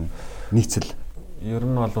одоо энэ нийцэл ер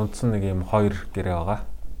нь бол үндсэн нэг юм 2 гэрээ байгаа.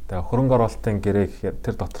 Тэгээ хөрөнгө оруулалтын гэрээ гэхээр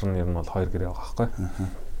тэр дотор нь ер нь бол 2 гэрээ байгаа байхгүй.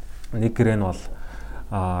 Нэг гэрээ нь бол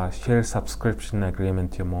share subscription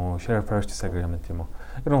agreement юм уу, share purchase agreement юм уу.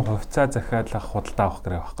 Ер нь хувьцаа захиалах худалдаа авах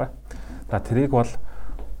гэрээ байхгүй. За тэрийг бол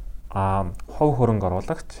хувь хөрөнгө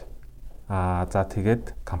оруулагч за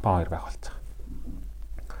тэгээд компани 2 байх болж байгаа.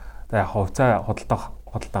 Тэгээ хувьцаа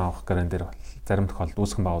худалдаа авах гэрэн дээр зарим тохиолдолд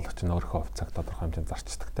үүсгэн байгуулагч нь өөрийнхөө хувьцааг тодорхой хэмжээнд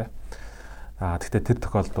зарчдаг те. Гэхдээ тэр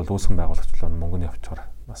тохиолдолд бол үүсгэн байгуулагч л мөнгөний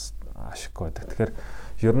авчгаар бас ашиггүй байдаг. Тэгэхээр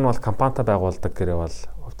ер нь бол компанитай байгуулдаг гэрээ бол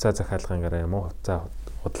хувьцаа захиалгын гэрээ юм уу, хувьцаа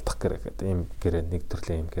худалдах гэрээ гэдэг ийм гэрээ нэг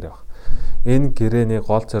төрлийн ийм гэрээ баг. Энэ гэрээний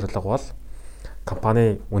гол зорилго бол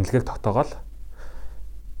компани үнэлгээг тогтоогоол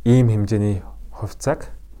ийм хэмжээний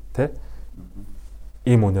хувьцааг те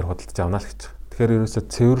ийм үнээр худалдаж авна л гэж. Тэгэхээр ерөөсөө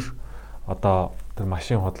цэвэр одоо тэр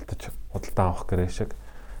машин худалдаа авах гэрээ шиг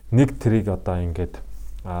нэг трийг одоо ингээд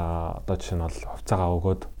одоо жишээ нь бол хувьцаагаа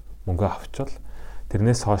өгөөд мөнгө авчвал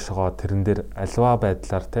тэрнээс хоошоо тэрэн дээр альва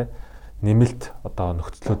байдлаар те нэмэлт одоо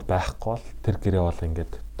нөхцлүүд байхгүй бол тэр гэрээ бол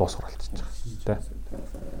ингээд дуусгарлцж байгаа те.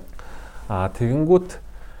 Тэгэнгүүт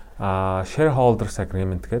shareholders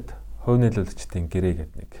agreement гэдэг хувь нийлүүлэгчдийн гэрээ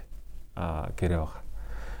гэдэг нэг гэрээ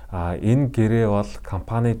байна. Энэ гэрээ бол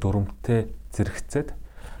компани дүрмтэй зэрэгцээд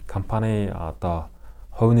компани одоо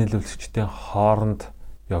хувь нийлүүлэгчдийн хооронд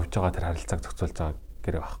явж байгаа тэр харилцааг зохицуулж байгаа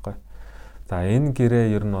гэрээ байхгүй. За энэ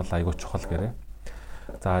гэрээ ер нь бол айгүй чухал гэрээ.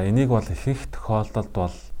 За энийг бол ихэнх тохиолдолд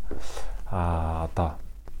бол одоо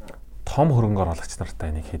том хөрөнгө оруулагч нартай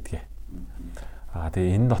энийг хийдэг.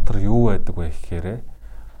 Тэгээ энэ дотор юу байдаг вэ гэхээр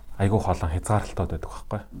айгүй холон хязгаарлалтууд байдаг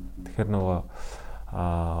байхгүй. Тэгэхээр нөгөө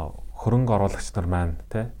хөрөнгө оруулагч нар маань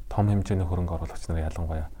те том хэмжээний хөрөнгө оруулагч нар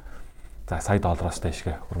ялангуяа за сая доллароос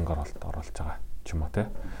дэшгээ хөрөнгө оруулалт оруулж байгаа ч юм уу те.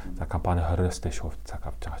 За компани 20-оос дэш хувьцааг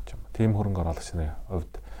авч байгаа ч юм уу. Тийм хөрөнгө оруулагч нарын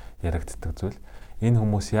хувьд яригддаг зүйл. Энэ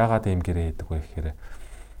хүмүүс яагаад ийм гэрээ хийдэг вэ гэхээр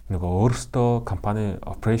нөгөө өөрсдөө компани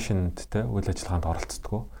operationд те үйл ажиллагаанд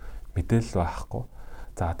оролцдог, мэдээлэл байхгүй.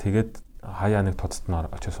 За тэгээд хаяа нэг туцад нь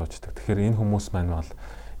очиж суучдаг. Тэгэхээр энэ хүмүүс маань бол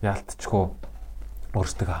яалтчгүй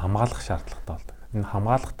өөрсдөө хамгаалах шаардлагатай болдог. Энэ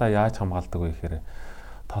хамгаалалтаа яаж хамгаалдаг вэ гэхээр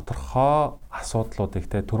тодорхой асуудлуудыг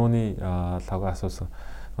те түрүүний лого асуусан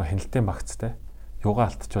хяналтын багц те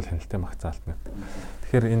юугаа алдчихвал хяналтын багц алдна.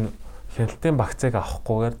 Тэгэхээр энэ хяналтын багцыг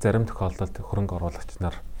авахгүйгээр зарим тохиолдолд хөрөнгө оруулагч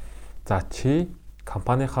нар за чи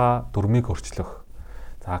компанийнхаа дүрмийг өөрчлөх.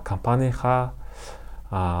 За компанийнхаа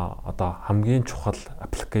одоо хамгийн чухал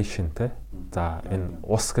аппликейшн те. За энэ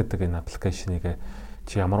ус гэдэг энэ аппликейшнийг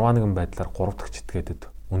чи ямарваа нэгэн байдлаар 3 дахь читгээдэд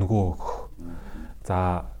өнгөө өгөх.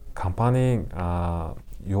 За компанийн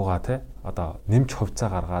юугаа те одоо нэмж хувьцаа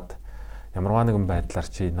гаргаад ямарваа нэгэн байдлаар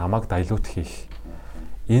чи намайг дайлуут хийх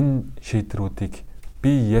энэ шийдрүүдийг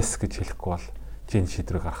би yes гэж хэлэхгүй бол чи энэ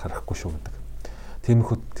шийдрийг гаргах хэрэггүй шүү гэдэг.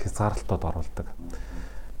 Тиймэрхүү хязгаарлалтууд оруулдаг.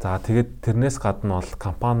 За тэгээд тэрнээс гадна бол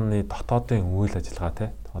компанийн дотоодын үйл ажиллагаа те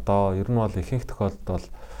одоо ер нь бол ихэнх тохиолдолд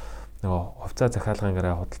нөгөө хувьцаа захиалгын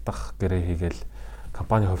гэрээ худалдах гэрээ хийгээл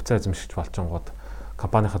компани хувьцаа эзэмшигч болчингууд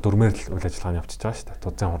компанийхаа дүрмээр л үйл ажиллагаа нь явчихж байгаа шүү дээ.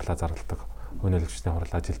 Тузын хурлаа зарладаг, хувийн нөлөөлөгчдийн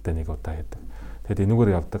хурал ажилдаа нэг удаа хийдэг. Тэгэд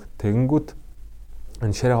энүүгээр явдаг. Тэгэнгүүт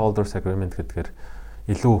энэ shareholders agreement гэдгээр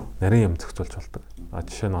илүү нарийн юм зохицуулж болдог.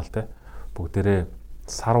 Жишээ нь бол те бүгдээрээ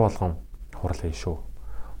сар болгон хурал хийн шүү.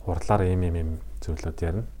 Хурлаар ийм зүйлүүд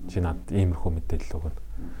ярина. Чи надад иймэрхүү мэдээлэл өгнө.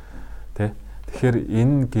 Тэ. Тэгэхээр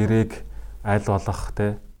энэ гэрээг аль болох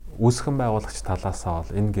те үүсгэн байгуулагч талаасаа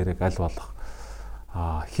бол энэ гэрээг аль болох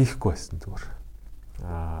хийхгүй байсан зүгээр.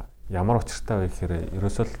 Ямар учиртай вэ гэхээр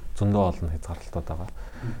ерөөсөө л зөндөө олон хязгаарлалтууд байгаа.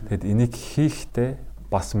 Тэгэд энийг хийхдээ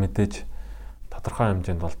бас мэдээж тодорхой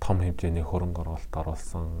хэмжээнд бол том хэмжээний хөрөнгө оруулалт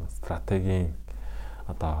оруулсан стратегийн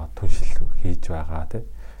одоо түншил хийж байгаа тий.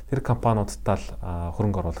 Тэр компаниудтай л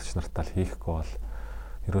хөрөнгө оруулагч нартай л хийхгүй бол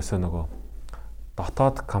ерөөсөө нөгөө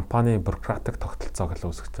дотоод компани бюрократик тогтолцоог л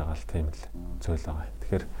үүсгэж байгаа л тийм л зүйл байгаа.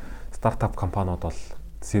 Тэгэхээр стартап компаниуд бол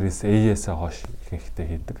Series A-ээс хойш ихэнхдээ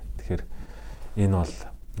хийдэг. Тэгэхээр энэ бол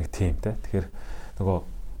нэг тийм те. Тэгэхээр нөгөө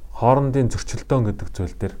хоорондын зөрчилдөөн гэдэг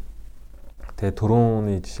зүйл дээр тэгээ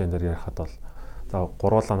түрүүний жишээн дээр ярихад бол за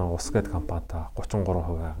гуруулаа нэг ус гэд компанитай 33%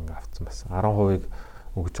 ингээ авцсан байсан. 10%-ийг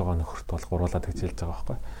өгж байгаа нөхөрт бол гуруулаа тэгжилж байгаа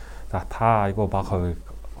байхгүй. За та айгүй бага хувийг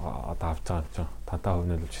одоо авч байгаа юм чинь тантай хувь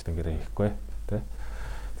нөлөөлөгчдөн гэрээ хийхгүй те.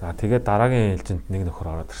 За тэгээд дараагийн ээлжинд нэг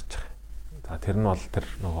нөхөр ороод ирчих. За тэр нь бол тэр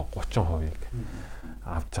нөгөө 30%-ийг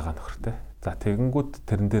авч байгаа нөхөртэй. За тэгэнгүүт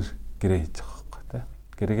тэрэн дээр гэрээ хийж байгаа байхгүй те.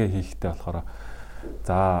 Гэрээгээ хийхдээ болохоор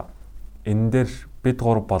за энэ дээр бид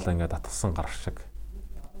гур бол ингээд атгсан гар шиг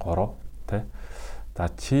 3 те. За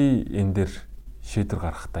чи энэ дээр шийдвэр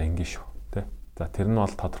гаргахтаа ингэ шүү те. За тэр нь бол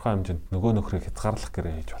тодорхой хэмжээнд нөгөө нөхрийг хязгаарлах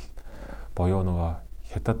гэрээ хийж болно. Боёо нөгөө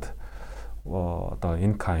хятад одоо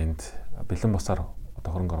in kind бэлэн бусаар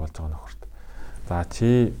одоо хөрөнгө оруулж байгаа нөхөрт. За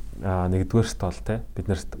чи нэгдүгээрт бол те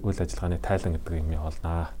биднэрт үйл ажиллагааны тайлан гэдэг юм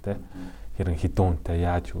явуулнаа те. Хэрэн хідүүнтэй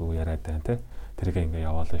яаж юу яриад байна те. Тэрийг ингээ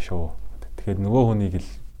явуулна шүү. Тэгэхээр нөгөө хүнийг л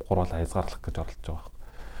гурвал хязгаарлах гэж оролдож байгаа.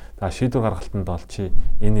 За шийдвэр гаргалтанд бол чи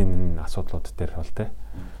энэ асуудлууд дээр бол те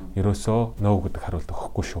ерөөсөө нөө гэдэг хариулт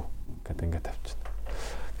өгөхгүй шүү гэдэг ингээ тавьчихна.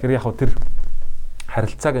 Тэгэхээр яг хөө тэр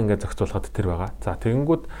харилцааг ингээ зохицуулахад тэр байгаа. За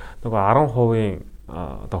тэгэнгүүт нөгөө 10%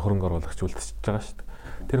 одоо хөрөнгө оруулагч үлдчихэж байгаа шүү дээ.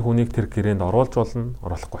 Тэр хүнийг тэр гэрээнд оруулж болно,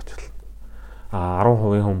 оруулахгүй ч болно.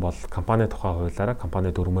 10% хүн бол компани тухай хуулиараа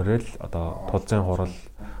компани дүрмээрээ л одоо тулзын хурал,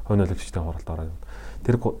 хувийн нөлөөлөгчдийн хуралд ороод.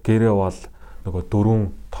 Тэр гэрээ бол нөгөө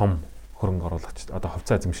 4 том хөрөнгө оруулагч одоо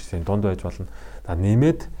хувьцаа эзэмшигчдийн дунд байж болно. За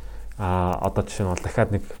нэмээд одоо жишээ нь бол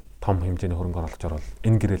дахиад нэг том хэмжээний хөрөнгө оруулагч орвол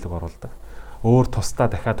энэ гэрээлэг оруулдаг. Өөр тусдаа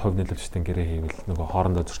дахиад хувийн нөлөөлөгчдийн гэрээ хийвэл нөгөө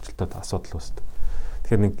хоорондоо зөрчилдөд асуудал үүсдэг.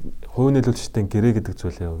 Тэгэхээр нэг хувийн нөлөөлөгчдийн гэрээ гэдэг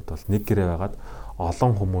зүйлийн хувьд бол нэг гэрээ байгаад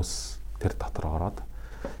олон хүмүүс тэр дотор ороод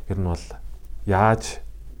ер нь бол яаж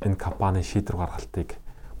энэ компани шийдвэр гаргалтыг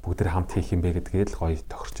бүгд хамт хийх юм бэ гэдгийг л гоё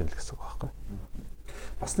тохирч ийн л гэсэн үг байхгүй.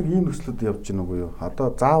 Бас нэг ийм нөхцлүүд явж байна уу юу?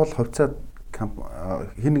 Одоо заавал хувьцаа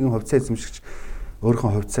хин нэгэн хувьцаа эзэмшигч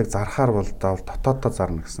өөрийнхөө хувьцааг зархаар бол заавал дотооддоо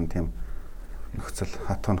зарна гэсэн тийм нөхцөл,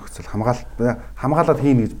 хатуу нөхцөл хамгаалаад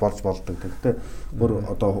хийнэ гэж болж болдог. Тэгтээ бүр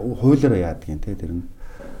одоо хуулиараа яадаг юм те тэр нь.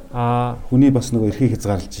 Хүний бас нөгөө эрхийг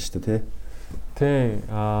хязгаарлаж штэ те. Тий.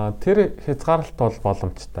 Тэр хязгаарлалт бол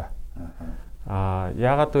боломжтой.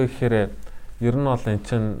 Яагаад вэ гэхээр ер нь бол эн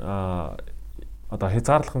чинь одоо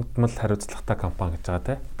хязгаарлалтмал хариуцлагатай компани гэж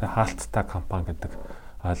байгаа те хаалттай компани гэдэг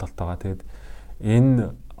ойлголт байгаа. Тэгэд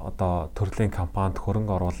энэ одоо төрлийн компанид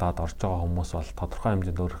хөрөнгө оруулаад орж байгаа хүмүүс бол тодорхой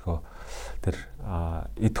хэмжээнд өөрийнхөө тэр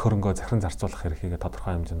эд хөрөнгөө захиран зарцуулах эрхийг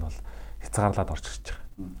тодорхой хэмжээнд бол хязгаарлаад орж ирж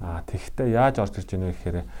байгаа. Тэгэхдээ яаж орж ирж ийнэ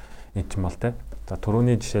гэхээр эн чинь бол те за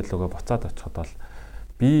түрүүний жишээлөөгөө буцаад очиход бол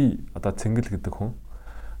би одоо Цэнгэл гэдэг хүн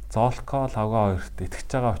Золко лавга хоёрт итгэж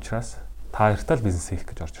байгаа учраас та хоёртай л бизнес хийх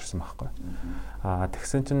гэж орж ирсэн байхгүй.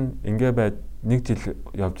 Тэгсэн чинь ингээ бай нэг жил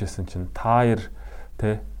явж исэн чинь та хоёр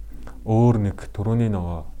те өөр нэг түрүүний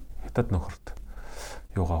нөгөө хятад нөхөрт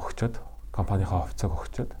юугаа өгчөөд компанийнхаа хувьцааг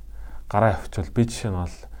өгчөөд гараа явуучвал би жишээ нь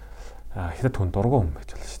бол хятад хүн дургу хүн байж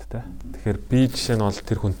болно шүү дээ. Тэгэхээр би жишээ нь бол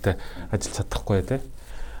тэр хүнтэй ажиллаж чадахгүй те.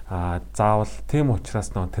 Заавал тийм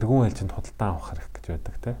учраас нөгөө тэргүүн ээлжинд худалдан авах хэрэг гэж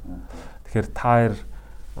байдаг те. Тэгэхээр та хоёр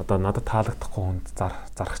одоо надад таалагдахгүй хүнд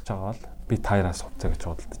зарах ч байгаа бол би таяраас хувьцаа гэж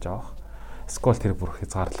худалдаж авах. Эсвэл тэр бүр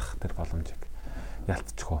хязгаарлах тэр боломжийг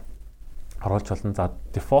ялцчихв. оруулж болно. За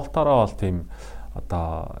дефолтороо бол тийм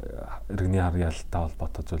одоо иргэний харьяалтай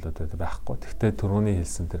холбоотой зүйлүүд байхгүй. Гэхдээ түрүүний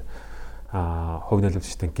хэлсэн тэр хувь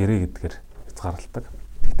нөлөөлөгчдийн гэрээ гэдгээр хязгаарладаг.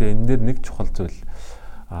 Гэхдээ энэ дээр нэг чухал зүйл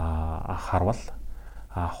харвал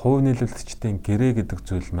хувь нөлөөлөгчдийн гэрээ гэдэг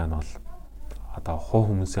зүйл маань бол одоо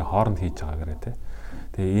хувь хүмүүсийн хооронд хийж байгаа гэрээ тий.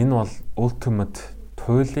 Тэгээ энэ бол ultimate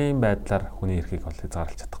туйлын байдлаар хүний эрхийг бол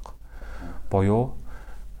хязгаарлаж чадахгүй. Боёо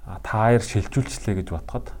та хоёр шилжүүлчлээ гэж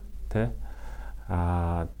бодоход тий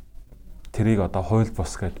тэрийг одоо хууль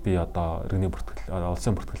бус гэд би одоо иргэний бүртгэл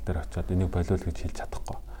улсын бүртгэл дээр очиод энийг болиул гэж хэлж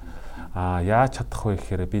чадахгүй. Яаж чадах вэ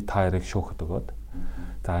гэхээр би та хоёрыг шүүхэд өгөөд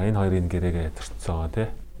за энэ хоёрын гэрээгээ ядэрчсэн тий.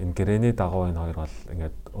 Энэ гэрээний дагуу энэ хоёр бол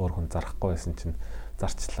ингээд өөр хүн зарахгүй байсан чинь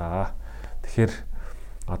зарчлаа. Тэгэхээр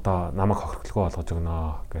одоо намайг хохирлгүй болгож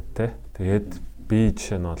өгнө гэд тий. Тэгээд би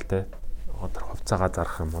жишээ нь бол тий одоо хувьцаагаа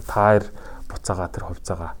зарах юм уу та хоёр буцаага тэр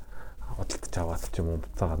хувьцаагаа худалдаж аваад ч юм уу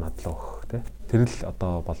буцаага надлаа өгөх тий. Тэр л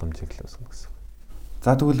одоо боломжийг л үүснэ гэсэн.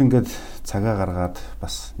 За тэгвэл ингээд цагаа гаргаад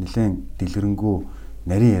бас нэлээд дэлгэрэнгүй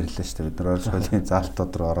нарийн ярьлаа шүү дээ. Бид нар ойролцоолын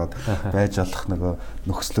заалтууд руу ороод байж болох нөгөө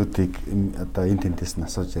нөхцлүүдийг одоо энэ тентээс нь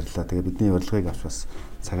асууж ярьлаа. Тэгээ бидний урилгыг авч бас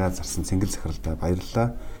цагаа зарсан Цэнгэл захиралтай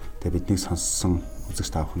баярлалаа. Тэгээ биднийг сонссон үзэгч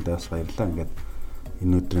та бүхэндээ бас баярлалаа. Ингээд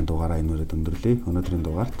энэ өдрийн дугаараа энэ үрээд өндөрлөе. Өнөөдрийн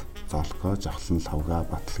дугаарт Зоолко, Жавхлан, Лавга,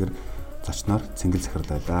 Батлгэр зочноор Цэнгэл захирал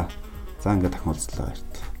байлаа. За ингээд дахин уулзлаа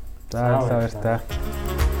баярт. За баярлалаа.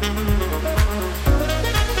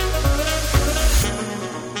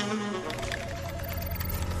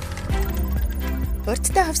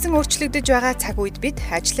 Урьдчилан хавсан өөрчлөгдөж байгаа цаг үед бид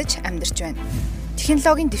ажиллаж амьдарч байна.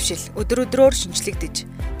 Технологийн дэвшил өдөр өдрөөр шинжлэгдэж,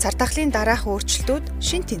 цар тахлын дараах өөрчлөлтүүд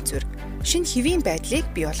шин тэнцвэр, шин хэвийн байдлыг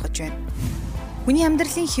бий болгож байна. Хүний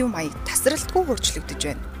амьдралын хэв маяг тасралтгүй өөрчлөгдөж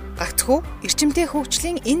байна. Гагцхүү эрчимтэй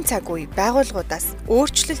хөгжлийн энэ цаг үе байгууллагуудаас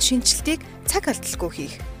өөрчлөлт шинжилтийг цаг алдалгүй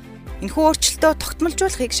хийх. Энэхүү өөрчлөлтөө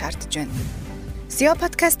тогтмолжуулахыг шаардж байна. SEO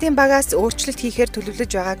подкастын багаас өөрчлөлт хийхээр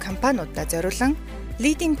төлөвлөж байгаа компаниудаа зориулан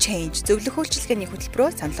Leading Change зөвлөх үйлчилгээний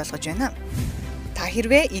хөтөлбөрөөр санал болгож байна. Та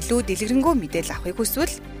хэрвээ илүү дэлгэрэнгүй мэдээлэл авахыг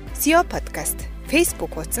хүсвэл SEO podcast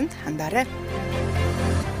Facebook хуудсанд хандаарай.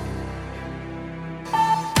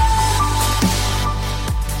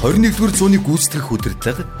 21-р зууны гүйцэтгэх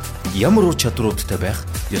удирдлага ямар ур чадваруудтай байх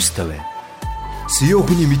ёстой вэ? SEO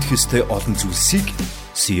хүний мэдэх ёстой олон зүйлсийг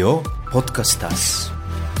SEO podcast-аас